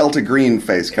really a Delta Green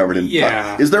face covered in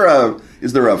pus.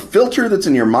 Is there a filter that's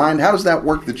in your mind? How does that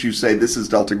work that you say this is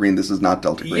Delta Green, this is not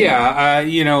Delta Green? Yeah,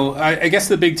 I guess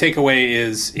the big takeaway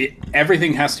is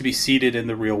everything has to be seated in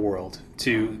the real world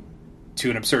to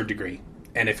an absurd degree.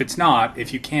 And if it's not,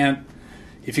 if you can't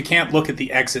look at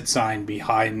the exit sign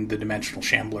behind the dimensional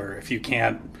shambler, if you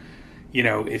can't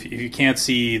if you can't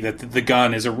see that the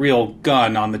gun is a real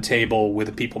gun on the table with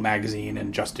a People magazine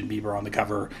and Justin Bieber on the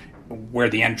cover where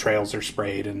the entrails are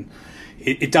sprayed, and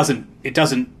it doesn't.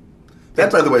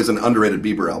 That, by the way, is an underrated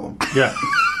Bieber album. Yeah.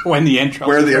 When the entrails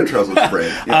where the entrails are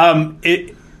sprayed. Yeah.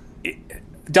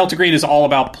 Delta Green is all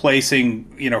about placing,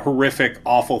 horrific,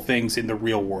 awful things in the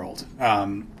real world.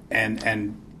 And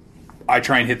I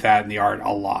try and hit that in the art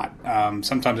a lot.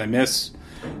 Sometimes I miss,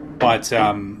 but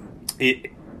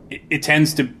it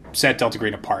tends to set Delta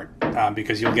Green apart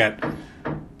because you'll get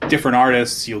different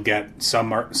artists. You'll get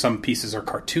some pieces are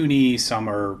cartoony, some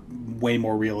are way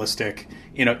more realistic.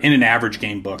 In an average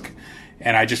game book.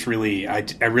 And I just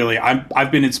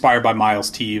I've been inspired by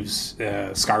Miles Teaves,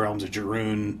 Sky Realms of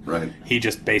Jarun. Right. He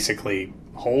just basically,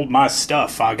 hold my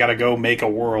stuff, I got to go make a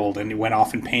world, and he went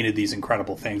off and painted these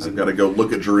incredible things. I've got to go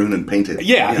look at Jarun and paint it.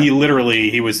 Yeah,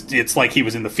 it's like he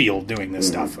was in the field doing this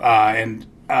stuff. And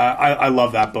I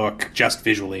love that book just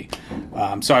visually.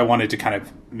 So I wanted to kind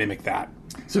of mimic that.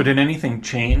 So did anything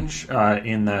change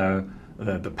in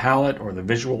the palette or the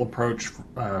visual approach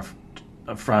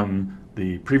from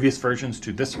the previous versions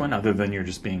to this one, other than you're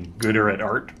just being gooder at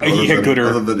art?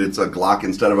 Other than it's a Glock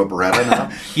instead of a Beretta now?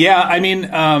 Yeah, I mean,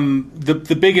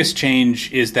 the biggest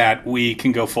change is that we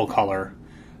can go full color.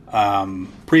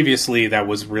 Previously, that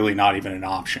was really not even an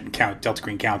option. Delta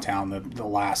Green Countdown, the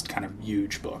last kind of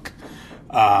huge book.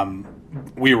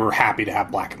 We were happy to have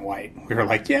black and white. We were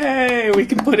like, yay, we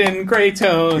can put in gray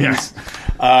tones. Yes.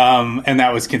 And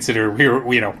that was considered,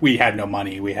 we had no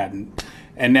money. We hadn't.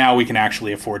 And now we can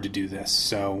actually afford to do this,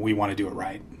 so we want to do it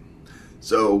right.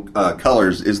 So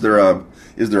colors, is there a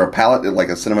palette that like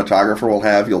a cinematographer will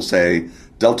have? You'll say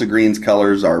Delta Green's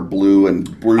colors are blue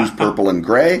and blues, purple, and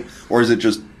gray, or is it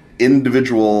just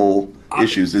individual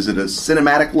issues? Is it a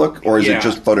cinematic look, or is it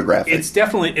just photographic? It's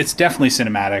definitely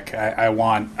cinematic. I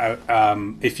want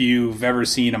if you've ever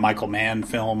seen a Michael Mann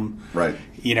film, right?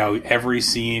 Every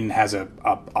scene has a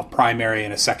primary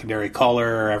and a secondary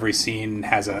color. Every scene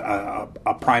has a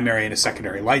primary and a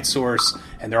secondary light source,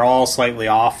 and they're all slightly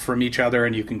off from each other.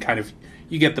 And you can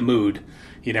you get the mood.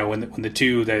 When the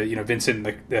two, Vincent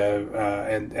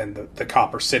and the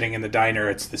cop are sitting in the diner,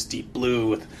 it's this deep blue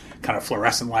with kind of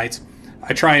fluorescent lights.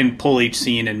 I try and pull each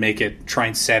scene and try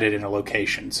and set it in a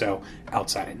location. So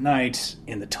outside at night,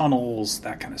 in the tunnels,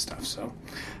 that kind of stuff. So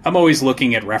I'm always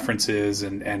looking at references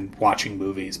and watching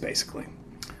movies, basically.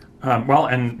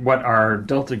 And what our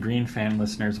Delta Green fan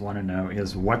listeners want to know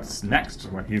is what's next.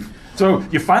 So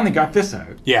you finally got this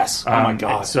out. Yes. Oh my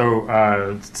God.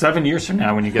 So 7 years from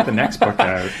now, when you get the next book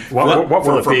out, what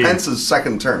will it be? For Pence's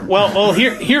second term. Well,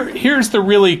 here's the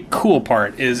really cool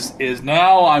part is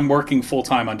now I'm working full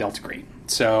time on Delta Green.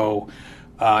 So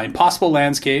Impossible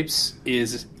Landscapes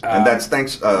is... and that's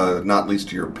thanks not least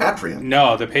to your Patreon.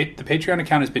 No, the Patreon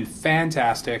account has been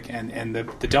fantastic, and the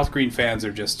Delta Green fans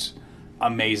are just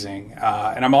amazing.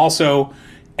 And I'm also...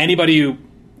 Anybody who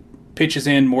pitches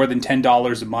in more than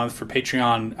 $10 a month for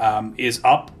Patreon is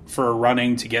up for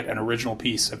running to get an original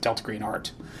piece of Delta Green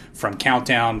art from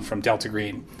Countdown, from Delta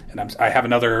Green. And I have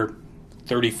another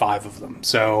 35 of them.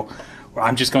 So...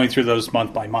 I'm just going through those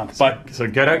month by month. But So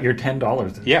get out your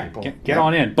 $10. yeah, people. get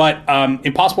on in. But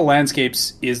Impossible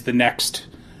Landscapes is the next,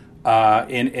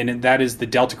 and that is the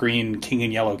Delta Green King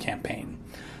in Yellow campaign.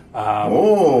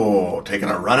 Taking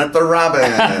a run at the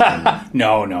Robin.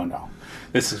 No.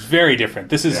 This is very different.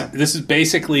 This is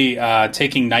basically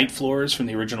taking Night Floors from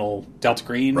the original Delta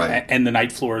Green and the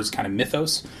Night Floors kind of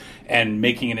mythos and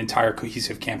making an entire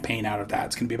cohesive campaign out of that.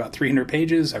 It's going to be about 300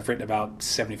 pages. I've written about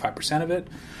 75% of it.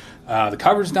 The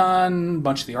cover's done. A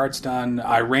bunch of the art's done.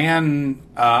 I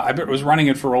was running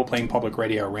it for Role Playing Public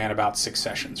Radio. Ran about 6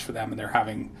 sessions for them, and they're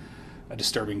having a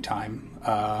disturbing time.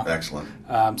 Excellent.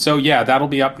 So yeah, that'll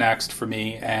be up next for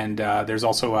me. And there's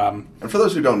also and for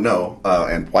those who don't know,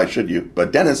 and why should you?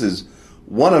 But Dennis is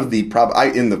one of the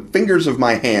in the fingers of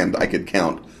my hand, I could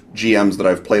count GMs that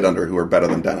I've played under who are better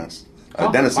than Dennis.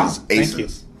 Dennis is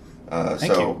aces.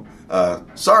 Thank you.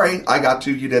 Sorry, I got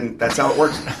to. You didn't. That's how it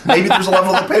works. Maybe there's a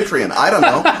level of the Patreon. I don't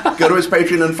know. Go to his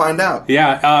Patreon and find out.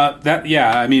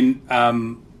 I mean.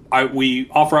 We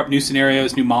offer up new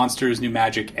scenarios, new monsters, new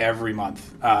magic every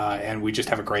month, and we just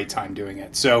have a great time doing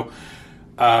it. So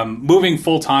moving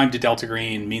full-time to Delta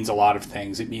Green means a lot of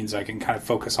things. It means I can kind of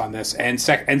focus on this, and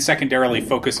secondarily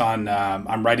focus on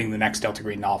I'm writing the next Delta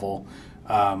Green novel,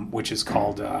 which is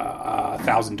called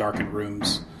 1,000 Darkened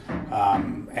Rooms,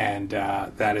 and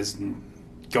that is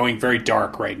going very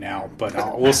dark right now,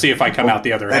 but we'll see if I come out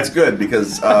the other end. That's good,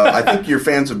 because I think your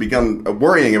fans have begun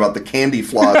worrying about the candy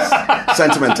floss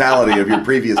sentimentality of your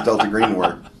previous Delta Green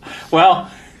work.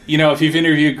 Well, if you've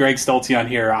interviewed Greg Stolze on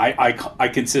here, I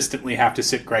consistently have to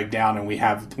sit Greg down, and we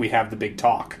have the big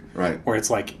talk, right? Where it's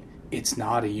like, it's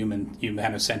not a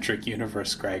humanocentric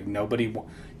universe, Greg.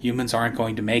 Humans aren't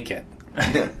going to make it.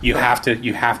 You have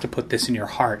to put this in your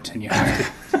heart, and you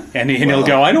have to, and he'll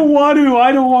go, I don't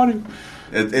want to.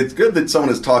 It's good that someone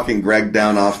is talking Greg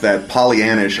down off that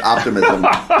Pollyannish optimism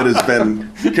that has been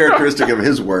characteristic of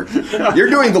his work. You're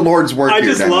doing the Lord's work here, I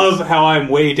just Dennis. love how I'm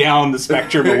way down the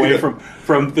spectrum away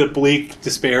from the bleak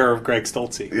despair of Greg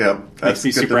Stolze. Yeah, makes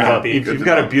me super happy. You've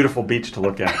got a beautiful beach to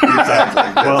look at.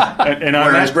 Exactly. Well,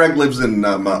 whereas Greg lives in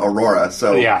Aurora,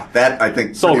 so that, I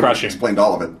think, soul crushing explained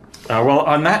all of it. Well,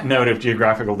 on that note of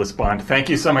geographical despond, thank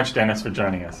you so much, Dennis, for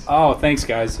joining us. Oh, thanks,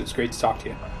 guys. It was great to talk to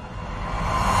you.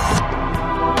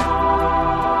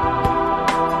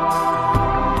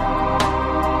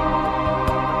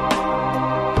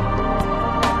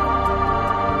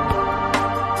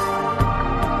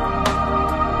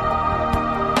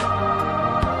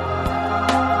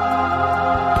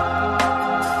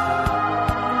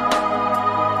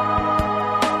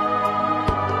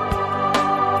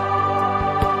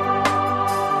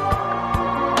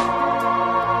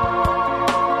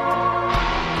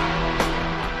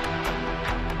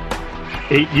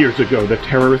 Eight years ago, the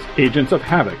terrorist agents of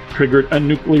Havoc triggered a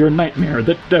nuclear nightmare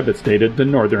that devastated the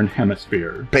Northern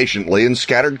Hemisphere. Patiently in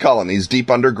scattered colonies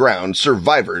deep underground,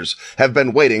 survivors have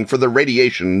been waiting for the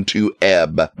radiation to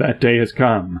ebb. That day has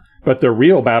come, but the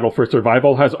real battle for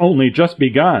survival has only just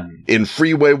begun. In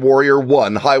Freeway Warrior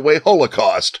 1 Highway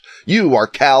Holocaust, you are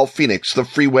Cal Phoenix, the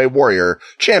Freeway Warrior,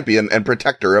 champion and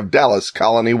protector of Dallas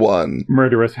Colony 1.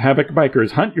 Murderous Havoc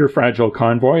bikers hunt your fragile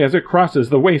convoy as it crosses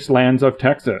the wastelands of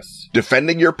Texas.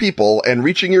 Defending your people and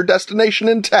reaching your destination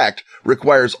intact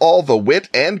requires all the wit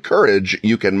and courage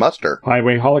you can muster.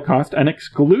 Highway Holocaust, an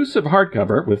exclusive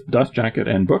hardcover with dust jacket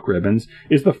and book ribbons,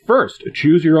 is the first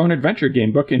choose-your-own-adventure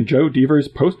game book in Joe Deaver's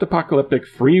post-apocalyptic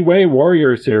Freeway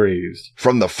Warrior series.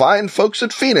 From the fine folks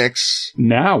at Phoenix.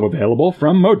 Now available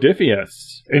from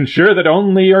Modifius. Ensure that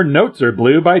only your notes are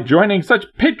blue by joining such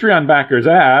Patreon backers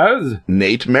as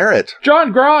Nate Merritt,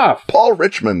 John Groff, Paul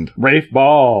Richmond, Rafe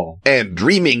Ball, and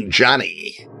Dreaming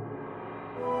Johnny.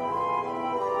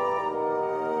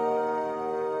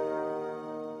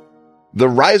 The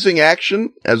rising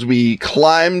action, as we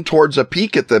climb towards a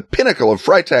peak at the pinnacle of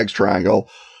Freitag's Triangle,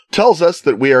 tells us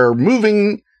that we are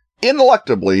moving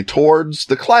ineluctably towards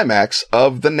the climax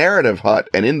of the Narrative Hut.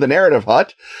 And in the Narrative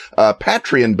Hut,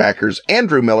 Patreon backers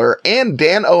Andrew Miller and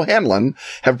Dan O'Hanlon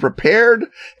have prepared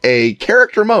a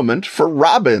character moment for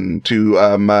Robin to,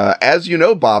 as you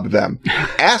know, Bob them,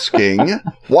 asking,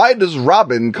 why does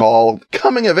Robin call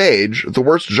coming of age the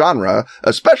worst genre,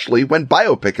 especially when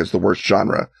biopic is the worst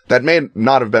genre? That may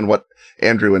not have been what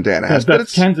Andrew and Dan asked, but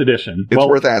that's Ken's edition. It's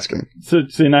worth asking. So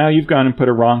now you've gone and put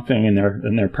a wrong thing in there,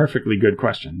 in their perfectly good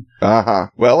question.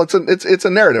 Well, it's a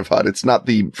narrative hut. It's not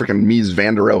the freaking Mies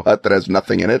van der Rohe hut that has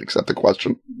nothing in it except the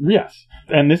question. Yes,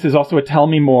 and this is also a Tell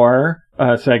Me More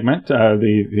segment,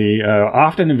 the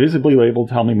often invisibly labeled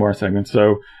Tell Me More segment.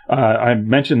 So I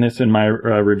mentioned this in my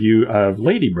review of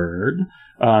Lady Bird,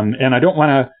 and I don't want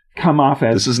to come off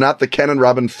as... This is not the Ken and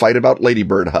Robin fight about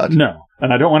Ladybird Hut. No.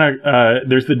 And I don't want to...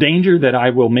 there's the danger that I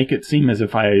will make it seem as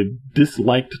if I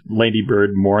disliked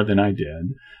Ladybird more than I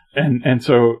did. And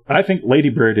so I think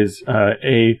Ladybird is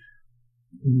a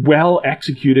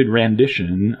well-executed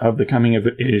rendition of the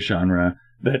coming-of-age genre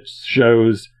that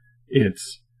shows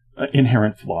its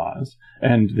inherent flaws.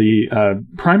 And the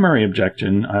primary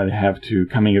objection I have to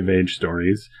coming-of-age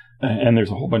stories, and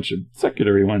there's a whole bunch of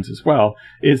secondary ones as well,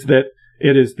 is that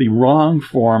it is the wrong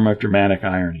form of dramatic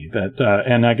irony.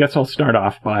 And I guess I'll start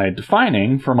off by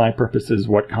defining, for my purposes,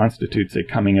 what constitutes a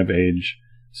coming-of-age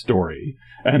story.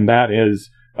 And that is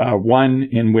one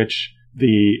in which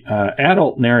the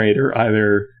adult narrator,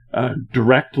 either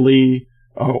directly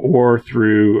or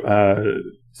through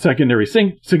secondary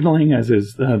signaling, as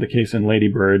is the case in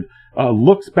Ladybird,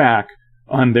 looks back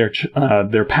on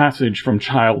their passage from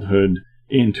childhood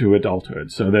into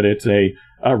adulthood, so that it's a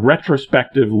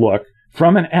retrospective look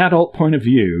from an adult point of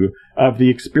view of the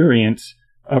experience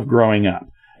of growing up.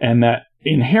 And that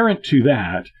inherent to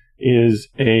that is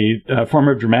a form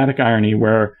of dramatic irony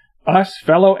where us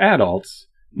fellow adults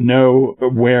know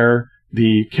where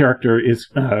the character is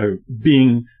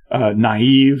being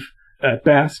naive at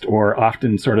best, or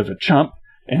often sort of a chump,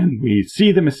 and we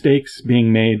see the mistakes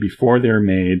being made before they're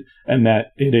made, and that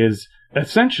it is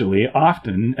essentially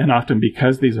often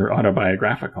because these are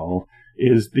autobiographical,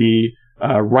 is the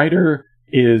writer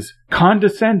is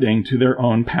condescending to their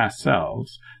own past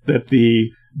selves, that the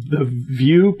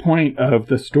viewpoint of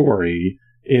the story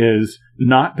is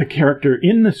not the character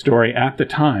in the story at the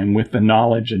time with the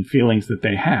knowledge and feelings that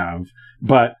they have,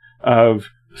 but of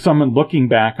someone looking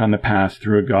back on the past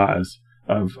through a gauze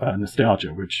of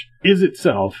nostalgia, which is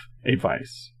itself a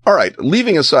vice. All right,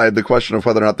 leaving aside the question of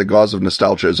whether or not the gauze of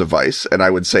nostalgia is a vice, and I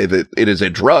would say that it is a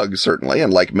drug, certainly,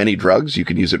 and like many drugs, you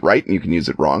can use it right and you can use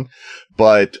it wrong.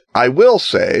 But I will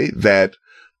say that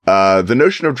the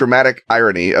notion of dramatic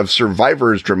irony, of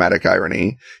Survivor's dramatic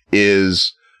irony,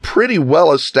 is pretty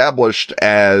well established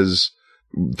as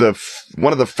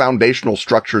one of the foundational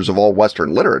structures of all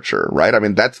Western literature, right? I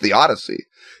mean, that's the Odyssey,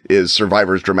 is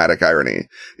Survivor's dramatic irony.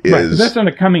 Right, but that's not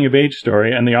a coming-of-age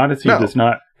story, and the Odyssey does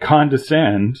not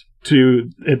condescend to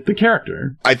the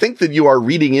character. I think that you are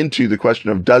reading into the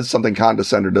question of does something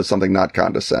condescend or does something not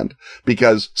condescend?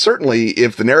 Because certainly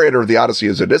if the narrator of the Odyssey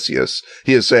is Odysseus,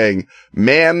 he is saying,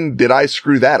 man, did I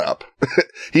screw that up?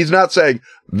 He's not saying,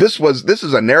 this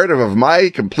is a narrative of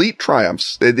my complete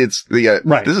triumphs. It's the,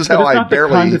 right. This is how I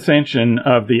barely... the condescension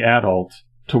of the adult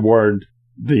toward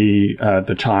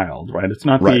the child, right? It's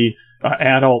not the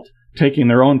adult taking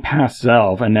their own past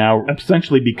self and now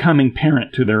essentially becoming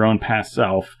parent to their own past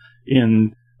self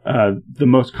in the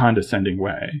most condescending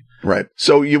way. Right.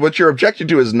 So what you're objecting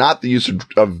to is not the use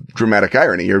of dramatic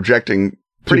irony. You're objecting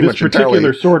pretty much entirely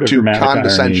sort of to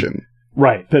condescension. Irony.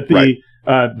 Right. That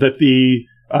the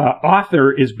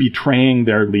author is betraying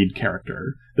their lead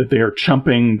character, that they are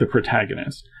chumping the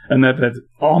protagonist, and that's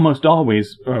almost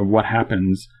always what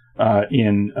happens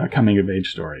in a coming-of-age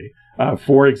story.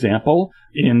 For example,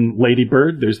 in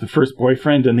Ladybird, there's the first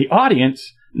boyfriend, and the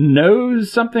audience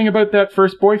knows something about that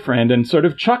first boyfriend and sort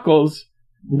of chuckles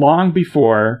long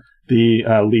before the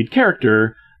lead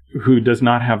character, who does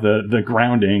not have the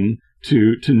grounding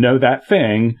to know that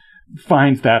thing,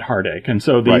 finds that heartache. And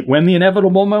so when the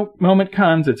inevitable moment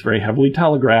comes, it's very heavily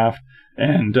telegraphed,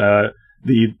 and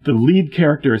the lead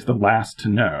character is the last to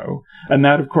know. And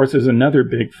that, of course, is another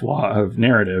big flaw of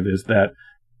narrative, is that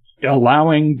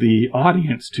allowing the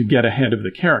audience to get ahead of the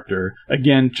character,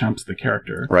 again, chumps the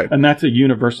character. Right. And that's a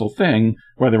universal thing,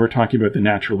 whether we're talking about the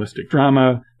naturalistic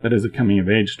drama that is a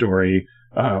coming-of-age story,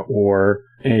 or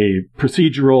a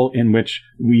procedural in which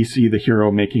we see the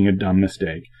hero making a dumb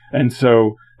mistake. And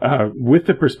so, with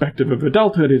the perspective of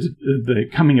adulthood, is the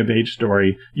coming-of-age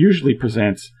story usually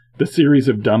presents the series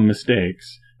of dumb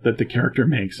mistakes that the character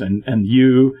makes, and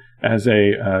you, as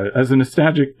a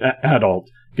nostalgic adult,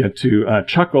 get to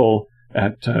chuckle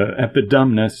at the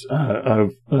dumbness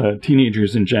of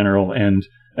teenagers in general, and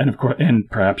of course, and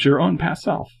perhaps your own past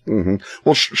self. Mm-hmm.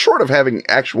 Well, short of having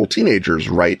actual teenagers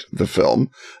write the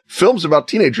films about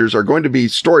teenagers are going to be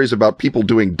stories about people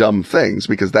doing dumb things,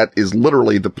 because that is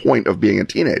literally the point of being a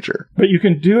teenager. But you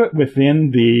can do it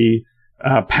within the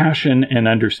passion and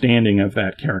understanding of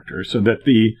that character, so that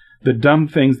the dumb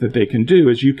things that they can do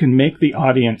is you can make the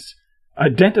audience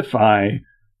identify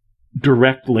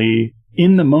directly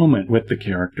in the moment with the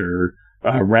character,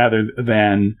 rather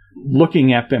than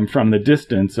looking at them from the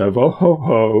distance of, oh ho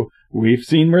ho, we've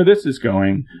seen where this is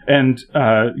going. And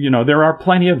there are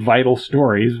plenty of vital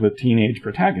stories with teenage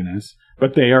protagonists,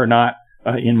 but they are not,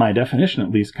 in my definition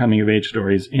at least, coming of age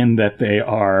stories, in that they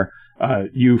are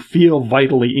you feel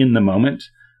vitally in the moment.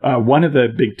 One of the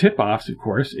big tip-offs, of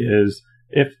course, is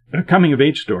if a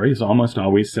coming-of-age story is almost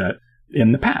always set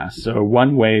in the past. So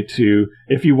one way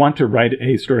if you want to write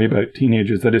a story about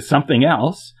teenagers that is something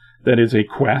else, that is a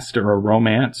quest or a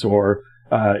romance or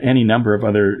any number of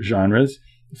other genres,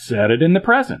 set it in the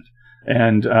present.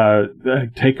 And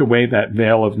take away that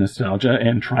veil of nostalgia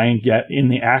and try and get in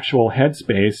the actual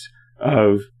headspace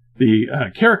of the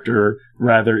character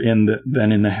rather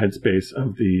than in the headspace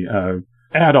of the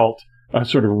adult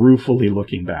sort of ruefully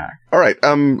looking back. All right.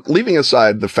 Leaving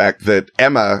aside the fact that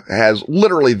Emma has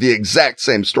literally the exact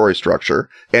same story structure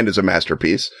and is a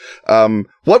masterpiece,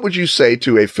 what would you say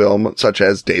to a film such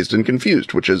as Dazed and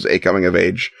Confused, which is a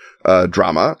coming-of-age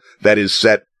drama that is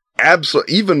set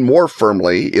even more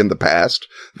firmly in the past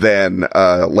than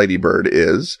Lady Bird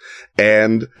is,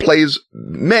 and plays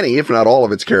many, if not all,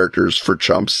 of its characters for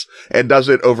chumps, and does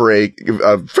it over a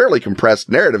fairly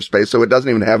compressed narrative space, so it doesn't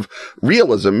even have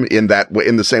realism in that way,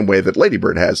 in the same way that Lady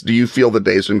Bird has. Do you feel that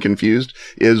Dazed and Confused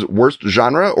is worst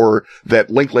genre, or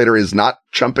that Linklater is not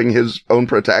chumping his own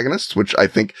protagonists, which I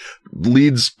think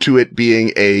leads to it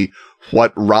being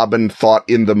what Robin thought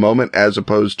in the moment as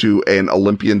opposed to an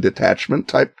Olympian detachment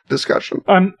type discussion?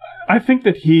 I think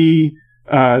that he,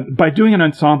 by doing an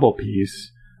ensemble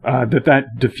piece, that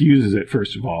diffuses it,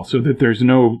 first of all, so that there's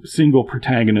no single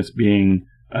protagonist being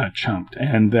chumped,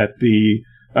 and that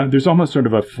there's almost sort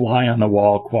of a fly on the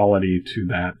wall quality to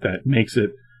that makes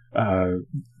it,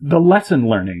 the lesson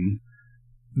learning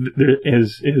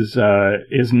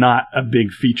is not a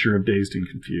big feature of Dazed and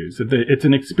Confused. It's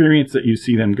an experience that you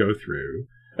see them go through,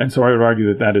 and so I would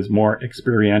argue that is more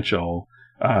experiential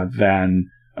than.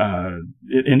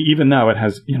 And even though it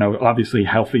has, obviously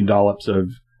healthy dollops of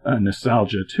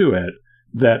nostalgia to it,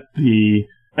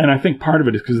 and I think part of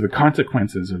it is because the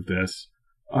consequences of this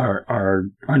are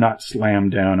not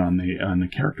slammed down on the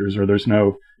characters, or there's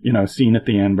no scene at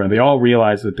the end where they all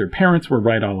realize that their parents were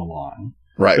right all along.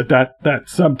 Right. That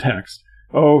subtext,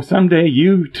 someday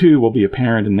you too will be a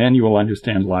parent and then you will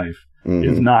understand life,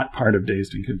 is not part of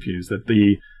Dazed and Confused. That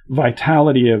the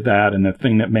vitality of that and the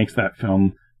thing that makes that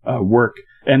film work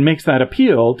and makes that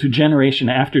appeal to generation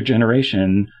after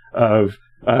generation of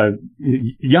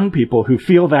young people who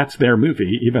feel that's their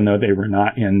movie, even though they were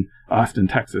not in Austin,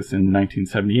 Texas in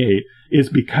 1978, is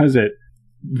because it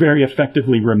very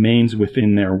effectively remains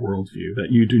within their worldview, that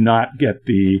you do not get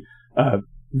the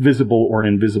visible or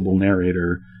invisible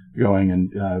narrator going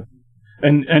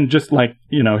and just like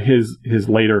his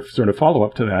later sort of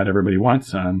follow-up to that, Everybody Wants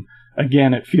Some,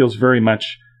 again it feels very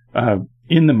much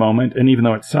in the moment, and even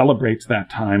though it celebrates that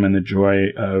time and the joy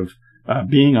of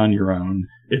being on your own,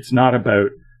 it's not about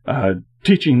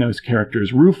teaching those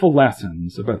characters rueful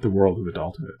lessons about the world of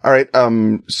adulthood. All right.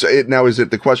 Now is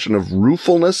it the question of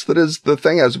ruefulness that is the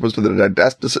thing, as opposed to the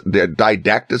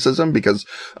didacticism? Because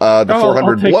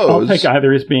 400 Blows. I'll take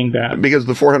either as being bad. Because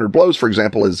the 400 Blows, for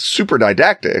example, is super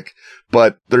didactic,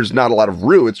 but there's not a lot of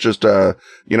it's just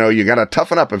you got to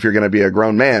toughen up if you're going to be a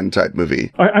grown man type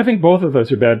movie. I think both of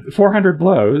those are bad. 400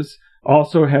 Blows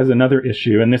also has another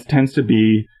issue, and this tends to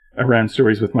be around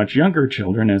stories with much younger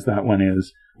children, as that one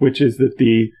is, which is that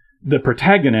the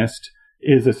protagonist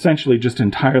is essentially just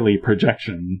entirely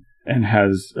projection and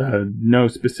has no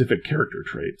specific character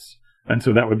traits. And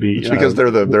so that would be... It's because they're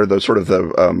the sort of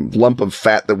the lump of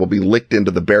fat that will be licked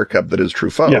into the bear cub that is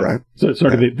Truffaut, right? So it's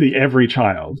sort of the every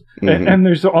child. Mm-hmm. And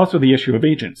there's also the issue of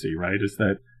agency, right? Is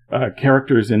that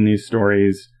characters in these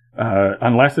stories,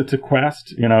 unless it's a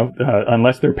quest,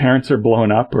 unless their parents are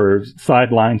blown up or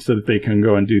sidelined so that they can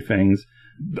go and do things,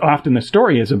 often the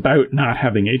story is about not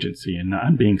having agency and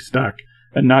not being stuck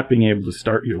and not being able to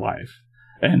start your life.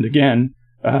 And again,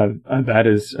 that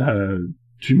is,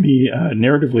 to me,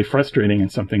 narratively frustrating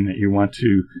and something that you want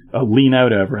to lean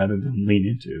out of rather than lean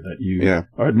into. That you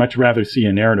I'd much rather see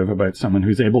a narrative about someone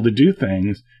who's able to do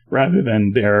things rather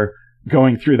than they're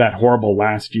going through that horrible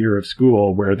last year of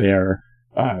school where they're,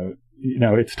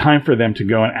 it's time for them to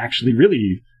go and actually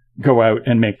really go out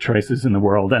and make choices in the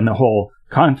world. And the whole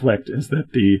conflict is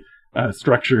that the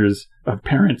structures of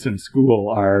parents in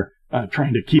school are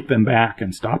trying to keep them back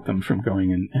and stop them from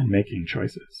going and making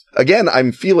choices. Again,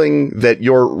 I'm feeling that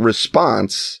your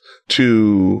response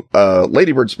to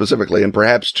Lady Bird specifically, and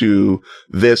perhaps to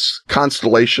this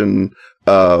constellation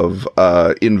of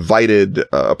invited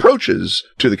approaches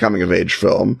to the coming-of-age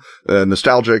film,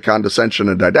 nostalgia, condescension,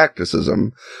 and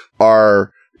didacticism,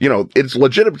 are... it's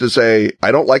legitimate to say,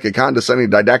 I don't like a condescending,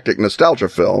 didactic nostalgia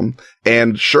film.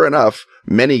 And sure enough,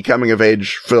 many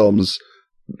coming-of-age films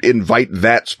invite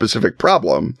that specific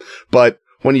problem. But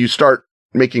when you start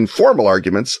making formal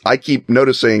arguments, I keep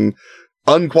noticing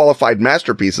unqualified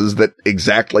masterpieces that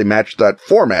exactly match that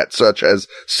format, such as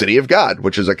City of God,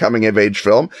 which is a coming-of-age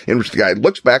film in which the guy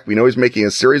looks back. We know he's making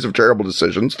a series of terrible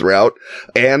decisions throughout,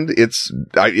 and it's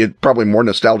probably more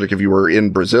nostalgic if you were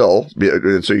in Brazil,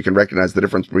 so you can recognize the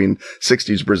difference between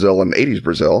 60s Brazil and 80s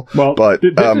Brazil. Well, but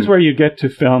this is where you get to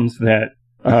films that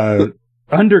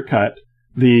undercut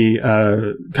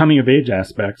the coming-of-age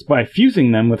aspects by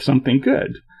fusing them with something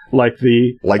good. Like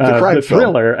the crime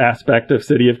thriller aspect of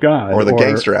City of God. Or the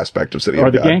gangster aspect of City of God.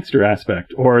 Or the gangster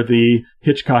aspect. Or the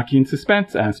Hitchcockian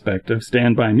suspense aspect of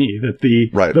Stand By Me.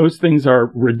 That those things are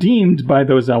redeemed by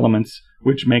those elements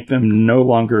which make them no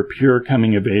longer pure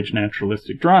coming-of-age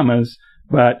naturalistic dramas,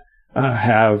 but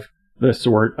have the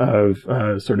sort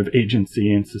of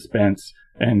agency and suspense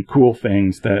and cool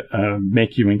things that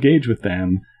make you engage with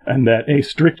them. And that a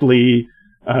strictly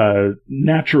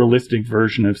naturalistic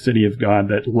version of City of God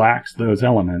that lacks those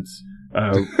elements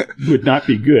would not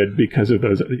be good because of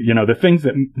those. The things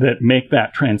that make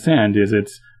that transcend is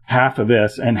it's half of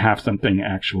this and half something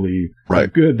actually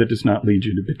good that does not lead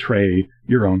you to betray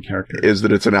your own character. Is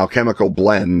that it's an alchemical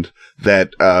blend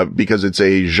that, because it's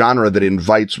a genre that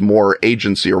invites more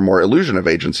agency or more illusion of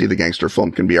agency, the gangster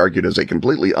film can be argued as a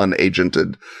completely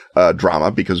unagented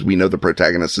drama because we know the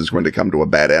protagonist is going to come to a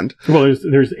bad end. Well,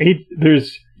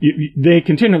 they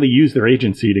continually use their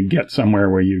agency to get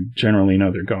somewhere where you generally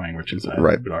know they're going, which is, I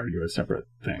would argue, a separate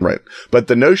thing. Right. But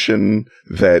the notion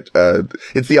that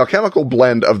it's the alchemical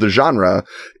blend of the genre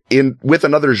with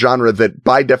another genre that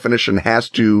by definition has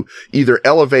to either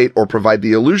elevate or provide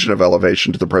the illusion of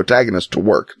elevation to the protagonist to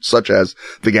work, such as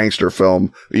the gangster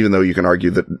film, even though you can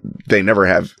argue that they never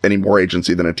have any more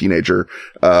agency than a teenager,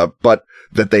 but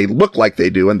that they look like they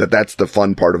do, and that's the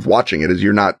fun part of watching it, is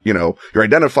you're not, you're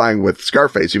identifying with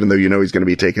Scarface, even though you know he's going to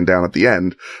be taken down at the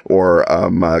end, or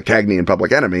Cagney in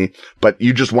Public Enemy, but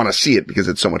you just want to see it because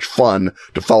it's so much fun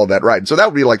to follow that ride. So that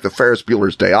would be like the Ferris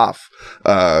Bueller's Day Off,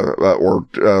 or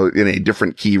in a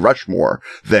different key Rushmore,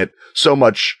 that so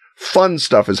much fun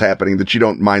stuff is happening that you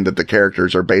don't mind that the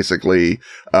characters are basically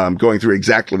going through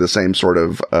exactly the same sort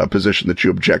of position that you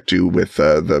object to with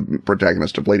the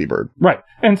protagonist of Lady Bird. Right.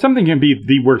 And something can be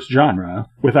the worst genre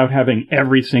without having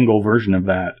every single version of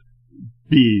that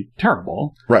be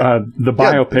terrible. Right. The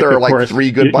biopic, there are of course,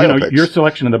 3 good biopics. Your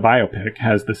selection of the biopic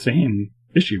has the same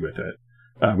issue with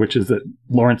it, which is that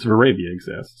Lawrence of Arabia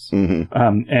exists.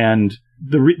 Mm-hmm. And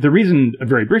the reason,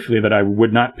 very briefly, that I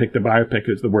would not pick the biopic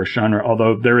as the worst genre,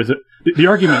 although there is the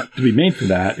argument to be made for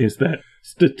that is that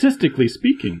statistically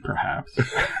speaking, perhaps,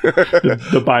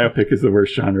 the biopic is the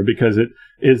worst genre because it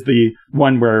is the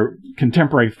one where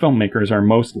contemporary filmmakers are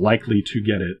most likely to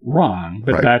get it wrong.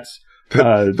 But that's...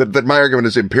 that my argument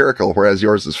is empirical, whereas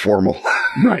yours is formal.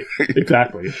 Right,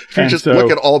 exactly. If you just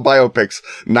look at all biopics,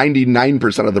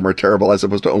 99% of them are terrible as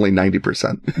opposed to only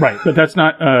 90%. Right, but that's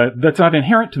not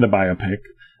inherent to the biopic.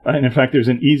 And in fact, there's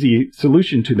an easy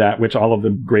solution to that, which all of the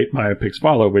great biopics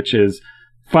follow, which is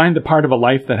find the part of a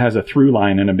life that has a through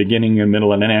line and a beginning, a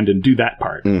middle, and an end, and do that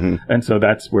part. Mm-hmm. And so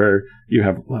that's where you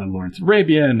have Lawrence of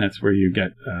Arabia, and that's where you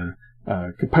get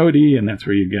Capote, and that's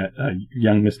where you get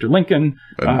young Mr. Lincoln,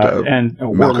 and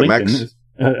Malcolm Lincoln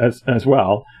X. as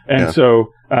well. And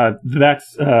so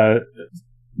that's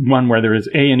one where there is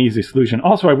an easy solution.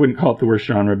 Also, I wouldn't call it the worst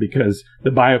genre because the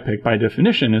biopic, by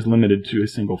definition, is limited to a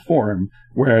single form,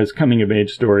 whereas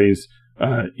coming-of-age stories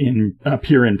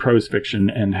appear in prose fiction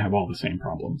and have all the same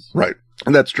problems. Right.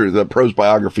 And that's true. The prose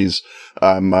biographies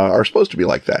are supposed to be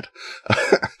like that.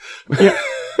 Yeah.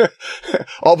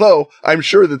 Although I'm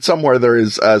sure that somewhere there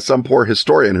is some poor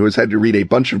historian who has had to read a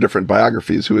bunch of different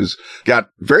biographies who has got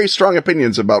very strong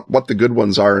opinions about what the good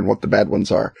ones are and what the bad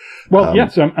ones are. Well,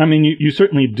 yes. I mean, you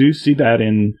certainly do see that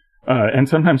in, and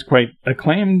sometimes quite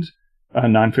acclaimed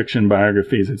nonfiction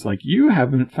biographies. It's like, you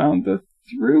haven't found the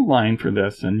through line for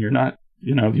this, and you're not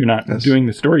doing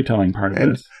the storytelling part of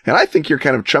this. And I think you're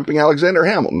kind of chumping Alexander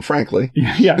Hamilton, frankly.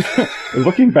 Yeah.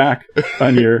 Looking back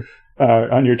on your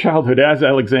childhood as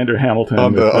Alexander Hamilton.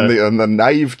 On the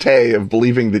naivete of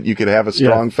believing that you could have a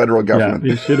strong federal government.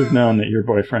 Yeah, you should have known that your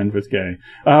boyfriend was gay.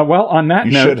 Well, on that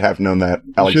note... You should have known that,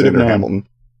 Alexander Hamilton.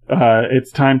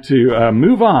 It's time to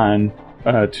move on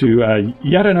to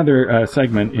yet another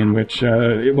segment in which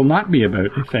it will not be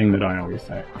about a thing that I always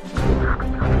say.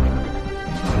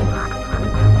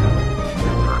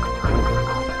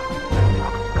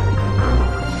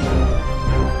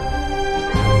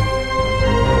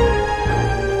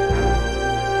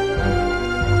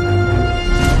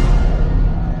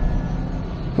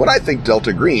 When I think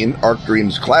Delta Green, Arc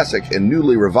Dream's classic and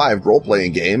newly revived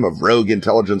role-playing game of rogue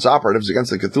intelligence operatives against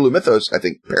the Cthulhu mythos, I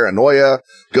think Paranoia,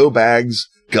 Go Bags,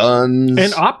 guns.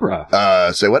 And opera.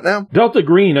 Say what now? Delta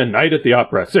Green, A Night at the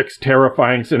Opera. 6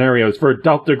 terrifying scenarios for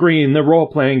Delta Green, the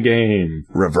role-playing game.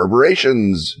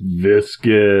 Reverberations.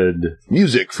 Viscid.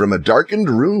 Music from a darkened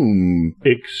room.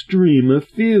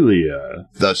 Extremophilia.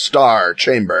 The Star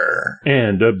Chamber.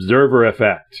 And Observer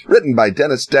Effect. Written by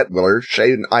Dennis Detwiller,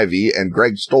 Shane Ivey, and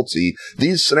Greg Stolze,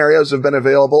 these scenarios have been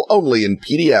available only in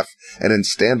PDF and in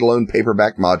standalone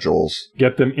paperback modules.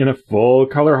 Get them in a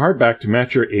full-color hardback to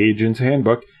match your Agent's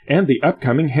Handbook and the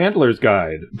upcoming Handler's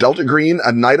Guide. Delta Green,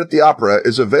 A Night at the Opera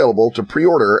is available to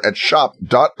pre-order at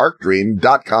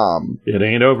shop.arcdream.com. It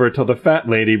ain't over till the fat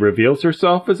lady reveals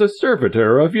herself as a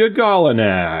servitor of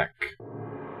Yagalanak.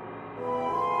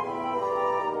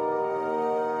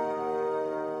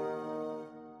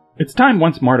 It's time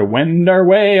once more to wend our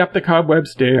way up the cobweb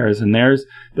stairs, and there's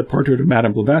the portrait of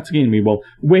Madame Blavatsky, and we will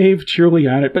wave cheerily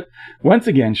at it, but once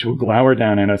again she'll glower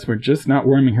down at us. We're just not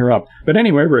warming her up. But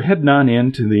anyway, we're heading on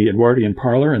into the Edwardian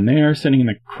parlor, and there, sitting in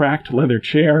a cracked leather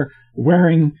chair,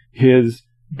 wearing his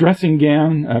dressing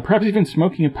gown, perhaps even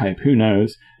smoking a pipe, who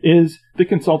knows, is the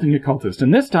consulting occultist.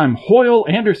 And this time, Hoyle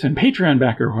Anderson, Patreon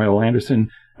backer Hoyle Anderson,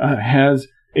 has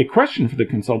a question for the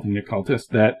consulting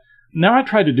occultist that now I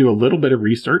try to do a little bit of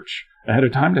research ahead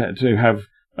of time to have,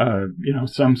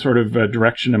 some sort of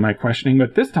direction in my questioning.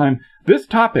 But this time, this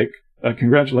topic,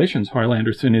 congratulations, Hoyle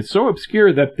Anderson, is so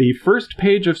obscure that the first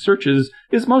page of searches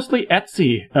is mostly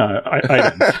Etsy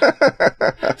items.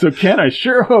 So, Ken, I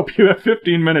sure hope you have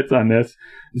 15 minutes on this.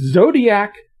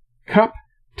 Zodiac Cup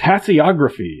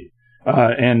Tasseography.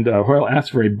 And Hoyle asks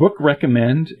for a book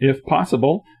recommend, if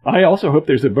possible. I also hope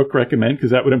there's a book recommend, because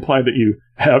that would imply that you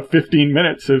have 15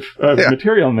 minutes of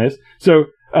material on this. So,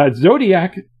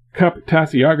 Zodiac Cup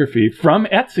Tasseography from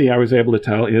Etsy, I was able to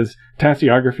tell, is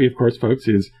tasseography, of course, folks,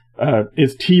 is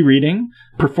tea reading,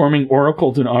 performing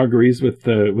oracles and auguries with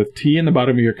tea in the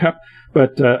bottom of your cup.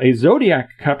 But a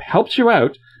Zodiac Cup helps you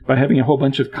out by having a whole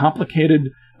bunch of complicated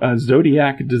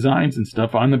Zodiac designs and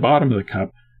stuff on the bottom of the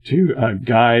cup to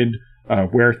guide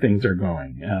where things are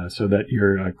going, so that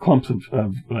your clumps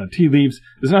of tea leaves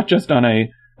is not just on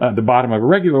the bottom of a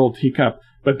regular old teacup,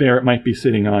 but there it might be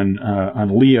sitting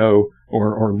on Leo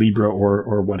or Libra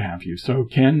or what have you. So,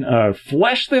 Ken,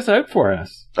 flesh this out for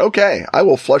us. Okay, I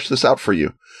will flesh this out for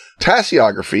you.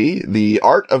 Tasseography, the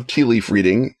art of tea leaf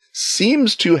reading,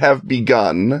 seems to have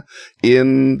begun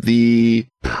in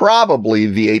probably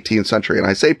the 18th century. And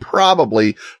I say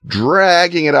probably,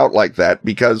 dragging it out like that,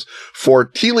 because for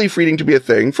tea leaf reading to be a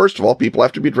thing, first of all, people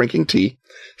have to be drinking tea.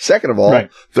 Second of all,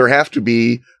 there have to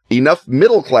be enough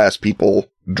middle class people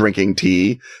drinking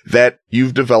tea that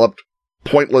you've developed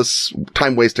pointless,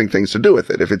 time-wasting things to do with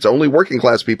it. If it's only working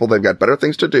class people, they've got better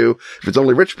things to do. If it's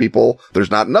only rich people, there's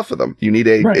not enough of them. You need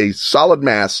a solid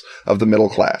mass of the middle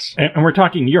class. And we're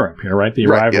talking Europe here, right? The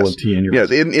arrival of tea in Europe.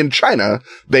 Yes, in China,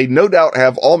 they no doubt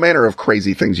have all manner of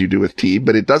crazy things you do with tea,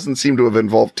 but it doesn't seem to have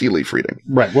involved tea leaf reading.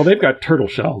 Right. Well, they've got turtle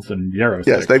shells and yarrow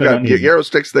sticks. Yes, they've got yarrow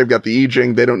sticks, they've got the I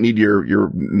Ching, they don't need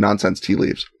your nonsense tea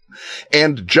leaves.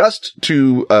 And just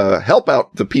to help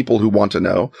out the people who want to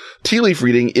know, tea leaf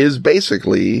reading is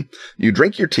basically, you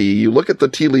drink your tea, you look at the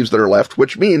tea leaves that are left,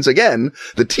 which means, again,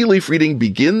 the tea leaf reading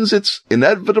begins its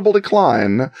inevitable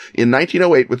decline in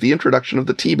 1908 with the introduction of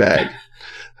the tea bag.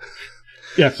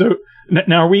 Yeah, so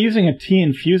now are we using a tea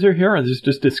infuser here, or is this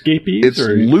just escapees? It's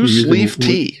loose leaf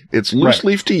tea. It's loose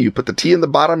leaf tea. You put the tea in the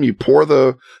bottom, you pour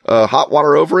the hot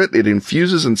water over it, it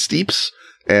infuses and steeps,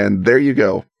 and there you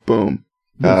go. Boom.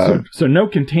 So no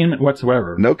containment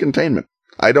whatsoever. No containment.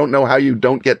 I don't know how you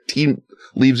don't get tea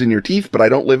leaves in your teeth, but I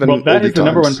don't live in oldie times. Well, that is the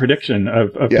number one prediction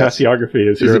of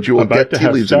tasseography is you're that you will about get to tea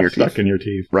have leaves stuff in your teeth. stuck in your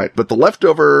teeth. Right. But the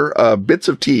leftover bits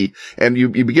of tea, and you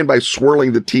begin by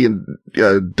swirling the tea and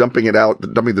dumping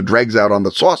the dregs out on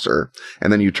the saucer,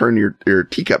 and then you turn your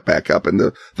teacup back up, and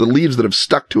the leaves that have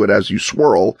stuck to it as you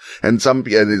swirl, and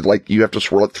like you have to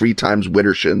swirl it 3 times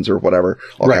Widdershins or whatever,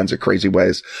 all kinds of crazy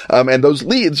ways. And those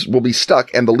leaves will be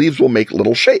stuck, and the leaves will make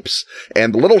little shapes.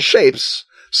 And the little shapes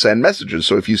send messages.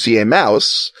 So if you see a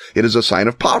mouse, it is a sign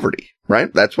of poverty,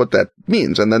 right? That's what that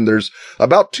means. And then there's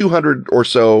about 200 or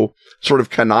so sort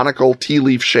of canonical tea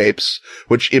leaf shapes,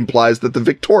 which implies that the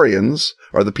Victorians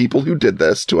are the people who did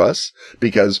this to us,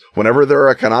 because whenever there are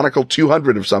a canonical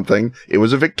 200 of something, it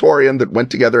was a Victorian that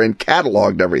went together and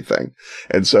cataloged everything.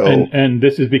 And so, and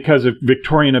this is because of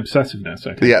Victorian obsessiveness,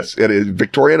 I think. Yes, it is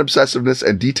Victorian obsessiveness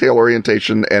and detail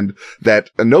orientation, and that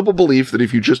a noble belief that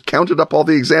if you just counted up all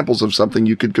the examples of something,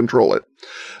 you could control it.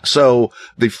 So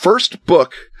the first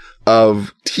book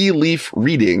of tea leaf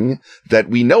reading that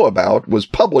we know about was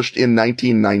published in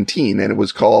 1919, and it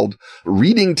was called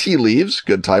Reading Tea Leaves,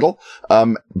 good title,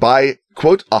 by,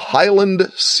 quote, a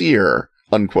Highland seer,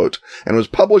 unquote, and was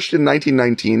published in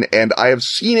 1919, and I have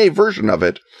seen a version of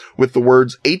it with the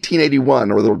words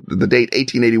 1881 or the date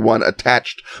 1881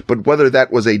 attached, but whether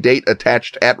that was a date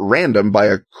attached at random by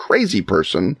a crazy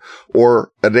person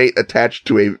or a date attached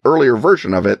to a earlier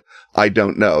version of it, I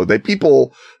don't know.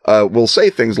 People will say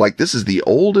things like, this is the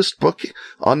oldest book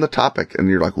on the topic. And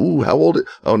you're like, ooh, how old?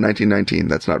 Oh, 1919.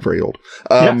 That's not very old.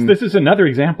 Yes, this is another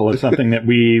example of something that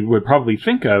we would probably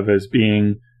think of as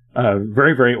being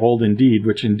very, very old indeed,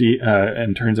 which indeed,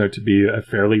 and turns out to be a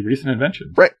fairly recent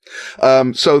invention. Right.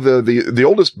 So the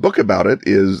oldest book about it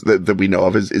is that we know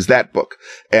of is that book.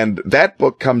 And that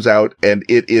book comes out and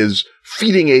it is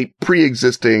feeding a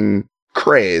pre-existing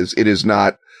craze. It is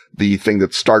not the thing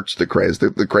that starts the craze.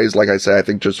 The craze, like I say, I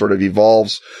think just sort of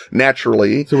evolves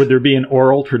naturally. So would there be an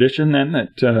oral tradition then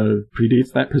that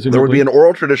predates that, presumably? There would be an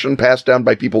oral tradition passed down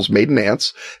by people's maiden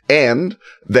aunts and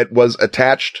that was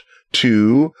attached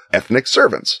to ethnic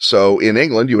servants. So in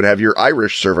England, you would have your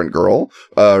Irish servant girl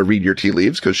read your tea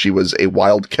leaves because she was a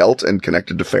wild Celt and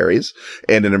connected to fairies.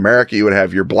 And in America, you would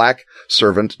have your black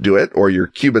servant do it, or your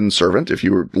Cuban servant if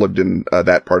you lived in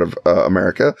that part of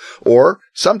America. Or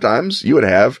sometimes you would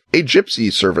have a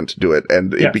gypsy servant do it,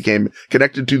 and it became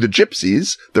connected to the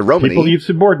gypsies, the Romani. People you've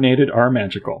subordinated are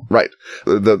magical. Right.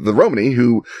 The Romani,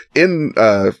 who, in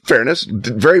fairness,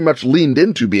 very much leaned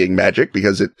into being magic,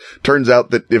 because it turns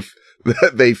out that if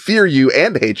they fear you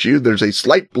and hate you, there's a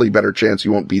slightly better chance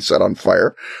you won't be set on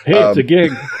fire. Hey, it's a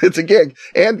gig. It's a gig.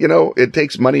 And, it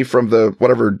takes money from the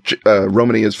whatever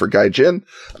Romani is for Gaijin.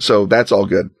 So that's all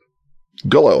good.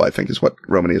 Gullo, I think, is what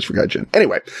Romani is for Gaijin.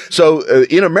 Anyway, so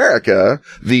in America,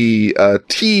 the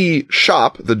tea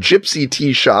shop, the gypsy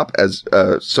tea shop, as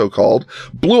so-called,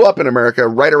 blew up in America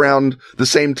right around the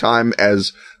same time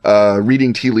as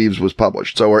Reading Tea Leaves was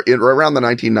published. So we're around the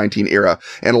 1919 era.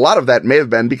 And a lot of that may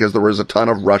have been because there was a ton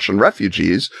of Russian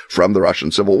refugees from the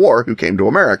Russian Civil War who came to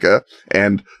America,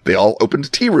 and they all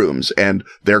opened tea rooms, and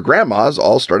their grandmas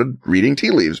all started reading tea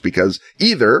leaves, because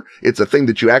either it's a thing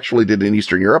that you actually did in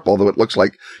Eastern Europe, although it looks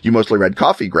like you mostly read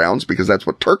coffee grounds because that's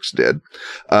what Turks did,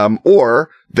 or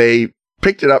they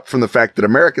picked it up from the fact that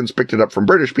Americans picked it up from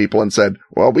British people and said,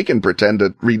 well, we can pretend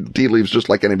to read tea leaves just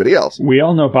like anybody else. We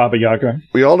all know Baba Yaga.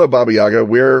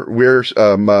 We're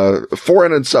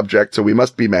foreign and subject, so we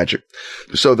must be magic.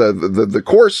 So the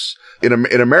course in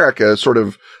America sort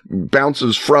of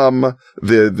bounces from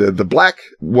the black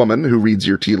woman who reads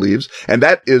your tea leaves. And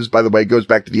that is, by the way, goes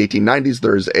back to the 1890s.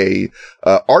 There's a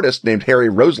artist named Harry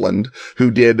Roseland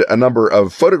who did a number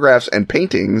of photographs and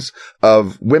paintings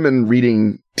of women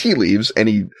reading tea leaves, and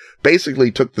he basically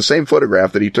took the same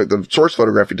photograph that he took, the source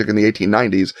photograph he took in the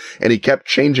 1890s, and he kept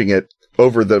changing it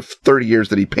over the 30 years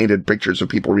that he painted pictures of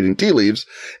people reading tea leaves.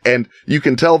 And you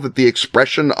can tell that the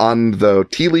expression on the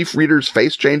tea leaf reader's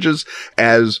face changes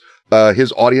as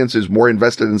his audience is more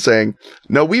invested in saying,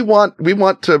 no, we want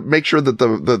to make sure that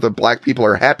the black people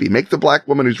are happy. Make the black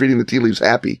woman who's reading the tea leaves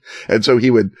happy. And so he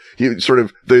sort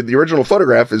of, the original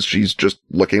photograph is she's just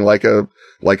looking like a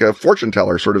fortune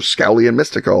teller, sort of scowly and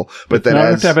mystical. But then, you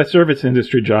have to have a service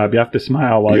industry job. You have to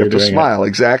smile while you're doing it. You have to smile,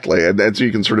 exactly. And so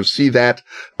you can sort of see that,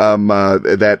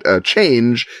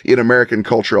 change in American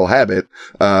cultural habit,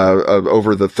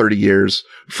 over the 30 years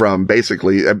from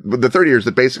basically, the 30 years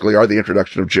that basically are the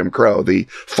introduction of Jim Crow, the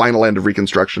final end of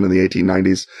Reconstruction in the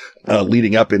 1890s,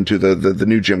 leading up into the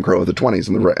new Jim Crow of the 20s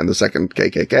and the second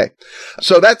KKK.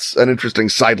 So that's an interesting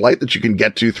sidelight that you can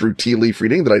get to through tea leaf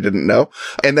reading that I didn't know.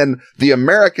 And then the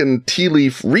American tea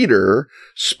leaf reader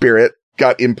spirit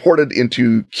got imported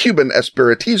into Cuban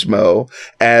Espiritismo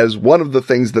as one of the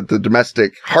things that the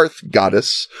domestic hearth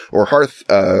goddess or hearth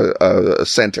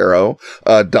santero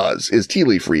does, is tea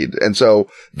leaf read. And so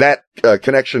that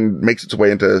connection makes its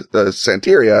way into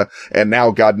Santeria, and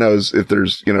now God knows if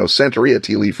there's, Santeria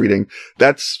tea leaf reading,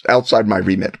 that's outside my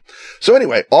remit. So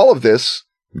anyway, all of this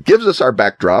gives us our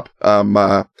backdrop.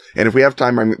 And if we have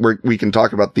time, we can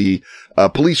talk about the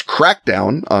police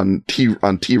crackdown on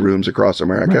tea rooms across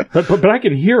America. Right. But I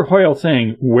can hear Hoyle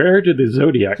saying, "Where did the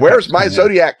Zodiac? Where's my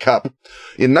Zodiac cup?"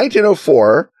 In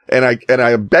 1904, and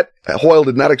I bet Hoyle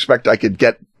did not expect I could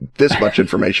get this much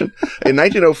information. In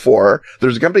 1904,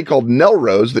 there's a company called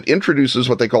Nelrose that introduces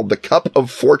what they call the Cup of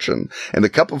Fortune, and the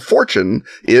Cup of Fortune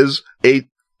is a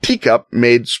teacup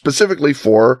made specifically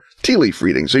for tea leaf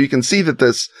reading. So you can see that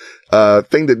this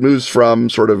thing that moves from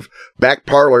sort of back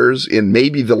parlors in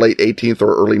maybe the late 18th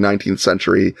or early 19th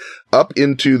century up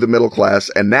into the middle class,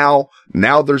 and now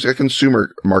there's a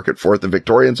consumer market for it. The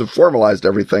Victorians have formalized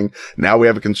everything. Now we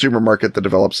have a consumer market that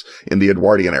develops in the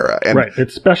Edwardian era. And right.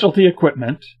 It's specialty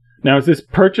equipment Now, is this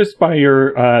purchased by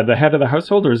your the head of the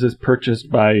household, or is this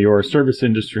purchased by your service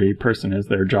industry person as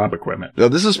their job equipment? No,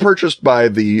 this is purchased by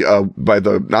not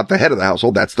the head of the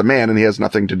household. That's the man, and he has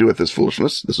nothing to do with this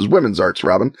foolishness. This is women's arts,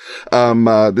 Robin.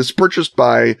 This is purchased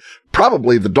by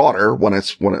probably the daughter, one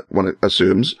it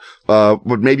assumes, but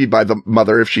maybe by the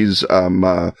mother if she's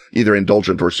either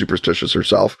indulgent or superstitious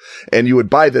herself. And you would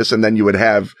buy this, and then you would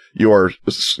have your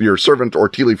servant or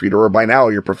tea leaf reader, or by now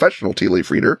your professional tea leaf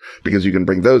reader, because you can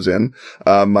bring those in.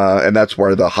 And that's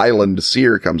where the Highland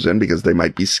seer comes in, because they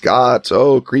might be Scots.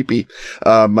 Oh, creepy.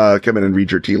 Come in and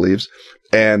read your tea leaves.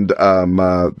 And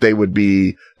they would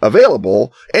be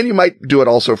available, and you might do it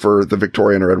also for the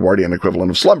Victorian or Edwardian equivalent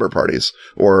of slumber parties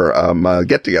or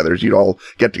get-togethers. You'd all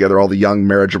get together, all the young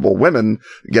marriageable women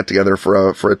get together for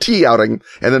a tea outing,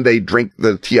 and then they drink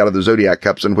the tea out of the Zodiac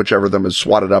cups, and whichever of them is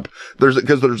swatted up.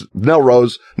 Because there's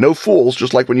Melrose, no fools,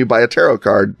 just like when you buy a tarot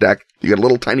card deck. You get a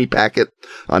little tiny packet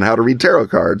on how to read tarot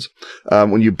cards.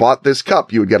 When you bought this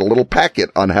cup, you would get a little packet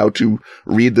on how to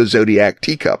read the Zodiac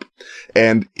teacup.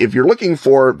 And if you're looking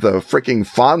for the fricking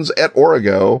Fons et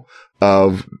Origo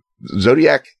of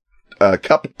Zodiac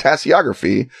cup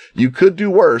tassiography, you could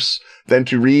do worse than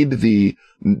to read the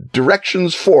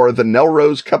directions for the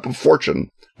Melrose Cup of Fortune,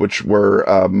 which were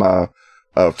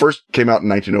first came out in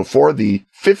 1904. The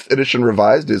 5th edition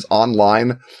revised is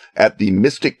online at the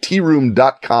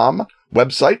mystictearoom.com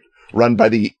website, run by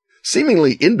the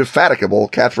seemingly indefatigable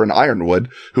Catherine Ironwood,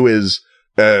 who is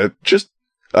just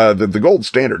the gold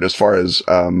standard as far as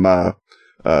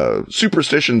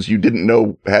superstitions you didn't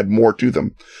know had more to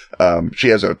them. She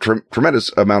has a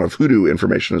tremendous amount of hoodoo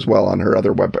information as well on her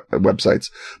other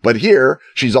websites. But here,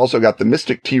 she's also got the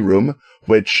Mystic Tea Room,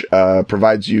 which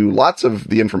provides you lots of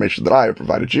the information that I have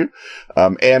provided you,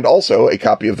 and also a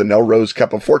copy of the Melrose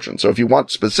Cup of Fortune. So if you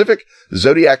want specific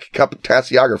Zodiac Cup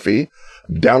tassiography,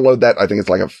 download that. I think it's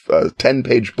like a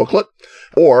 10-page booklet.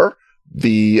 Or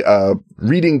the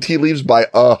Reading Tea Leaves by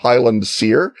a Highland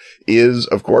Seer is,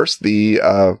 of course,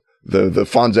 the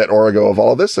Fons et Origo of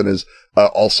all of this, and is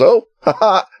also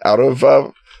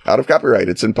out of copyright.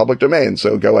 It's in public domain.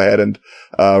 So go ahead and,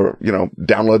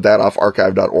 download that off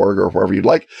archive.org or wherever you'd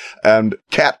like. And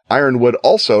Cat Ironwood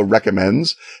also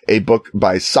recommends a book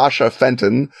by Sasha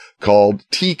Fenton called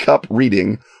Teacup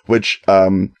Reading, which,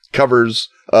 covers,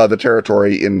 the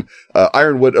territory in,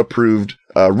 Ironwood approved,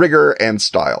 rigor and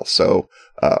style. So,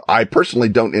 I personally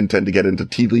don't intend to get into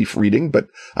tea leaf reading, but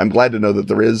I'm glad to know that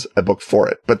there is a book for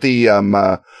it. But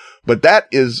but that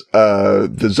is,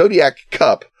 the Zodiac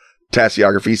Cup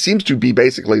tassiography seems to be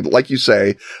basically, like you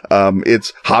say,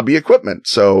 it's hobby equipment.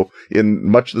 So in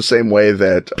much the same way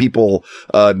that people,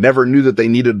 never knew that they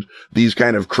needed these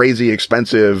kind of crazy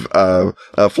expensive,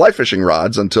 fly fishing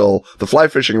rods until the fly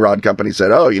fishing rod company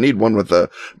said, oh, you need one with a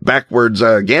backwards,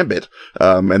 gambit.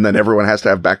 And then everyone has to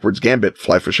have backwards gambit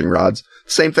fly fishing rods.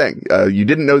 Same thing. You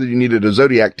didn't know that you needed a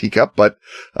Zodiac teacup, but,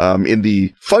 in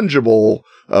the fungible,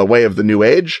 way of the new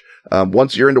age,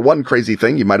 once you're into one crazy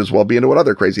thing, you might as well be into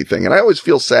another crazy thing. And I always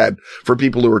feel sad for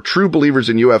people who are true believers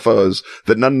in UFOs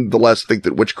that nonetheless think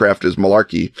that witchcraft is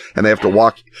malarkey, and they have to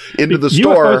walk into the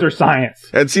store. UFOs are science.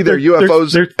 And see their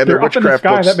UFOs and their witchcraft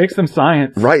books. That makes them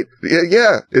science. Right.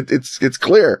 Yeah. It's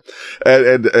clear.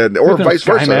 And or vice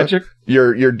versa. Magic.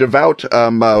 Your devout,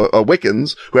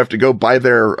 Wiccans who have to go buy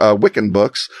their, Wiccan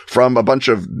books from a bunch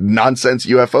of nonsense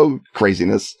UFO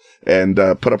craziness and,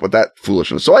 put up with that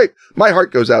foolishness. So my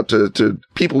heart goes out to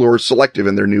people who are selective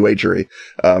in their new agery,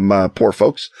 poor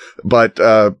folks. But,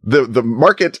 the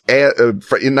market,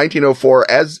 in 1904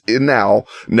 as in now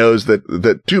knows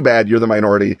that too bad you're the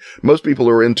minority. Most people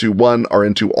who are into one are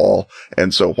into all.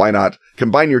 And so why not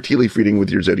combine your tea leaf reading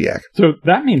with your Zodiac? So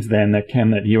that means then that,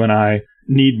 Ken, that you and I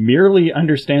need merely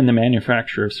understand the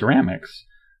manufacture of ceramics,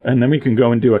 and then we can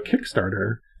go and do a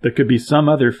Kickstarter that could be some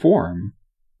other form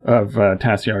of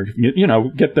tassiography.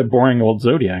 Get the boring old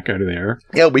Zodiac out of there.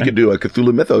 Yeah, we could do a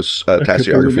Cthulhu Mythos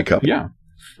tassiography cup. Yeah.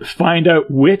 Find out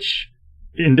which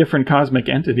indifferent cosmic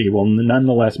entity will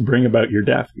nonetheless bring about your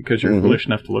death because you're foolish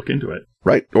enough to look into it.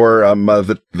 Right. Or,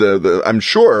 I'm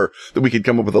sure that we could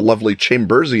come up with a lovely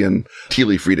Chambersian tea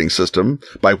leaf reading system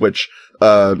by which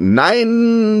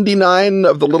 99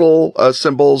 of the little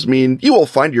symbols mean you will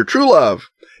find your true love,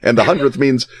 and the 100th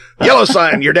means yellow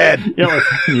sign, you're dead. Yellow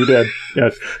sign, you're dead.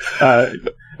 Yes.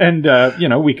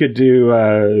 We could do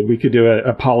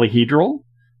a polyhedral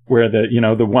where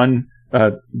the one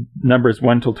numbers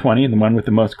 1 till 20, and the one with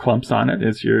the most clumps on it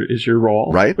is your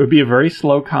roll. Right. It would be a very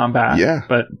slow combat. Yeah.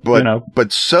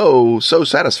 But so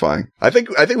satisfying. I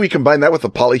think we combine that with a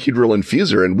polyhedral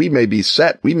infuser, and we may be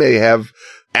set. We may have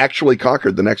actually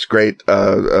conquered the next great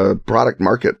product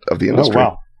market of the industry. Oh,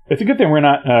 wow. It's a good thing we're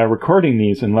not recording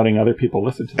these and letting other people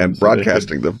listen to them. And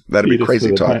broadcasting them. That'd be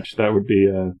crazy talk. Punch. That would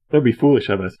be foolish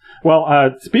of us. Well,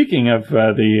 speaking of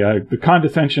the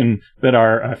condescension that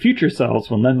our future selves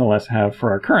will nonetheless have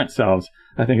for our current selves,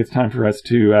 I think it's time for us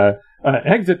to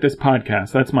exit this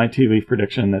podcast. That's my tea leaf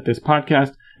prediction, that this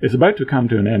podcast is about to come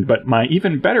to an end. But my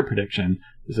even better prediction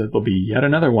is that there'll be yet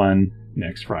another one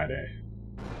next Friday.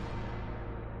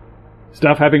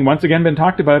 Stuff having once again been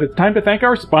talked about, it's time to thank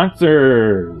our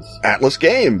sponsors. Atlas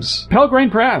Games.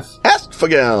 Pelgrane Press.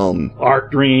 Astfageln.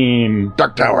 Arc Dream.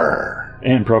 Dark Tower.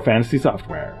 And Pro Fantasy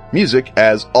Software. Music,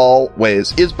 as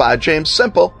always, is by James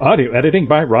Semple. Audio editing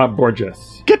by Rob Borges.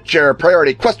 Get your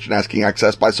priority question-asking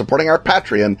access by supporting our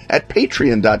Patreon at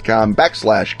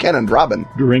patreon.com/Ken and Robin.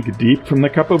 Drink deep from the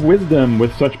cup of wisdom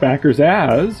with such backers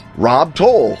as Rob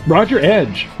Toll, Roger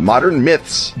Edge, Modern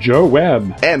Myths, Joe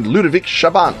Webb, and Ludovic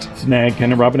Chabant. Snag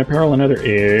Ken and Robin apparel and other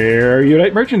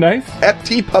erudite merchandise at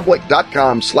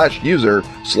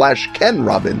tpublic.com/user/Ken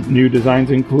Robin. New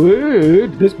designs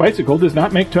include This Bicycle Does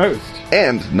Not Make Toast.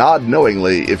 And nod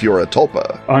knowingly if you're a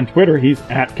tulpa. On Twitter, he's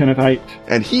at Kennethite.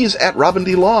 And he's at Robin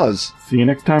D. Laws. See you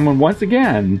next time when once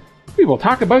again, we will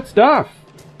talk about stuff.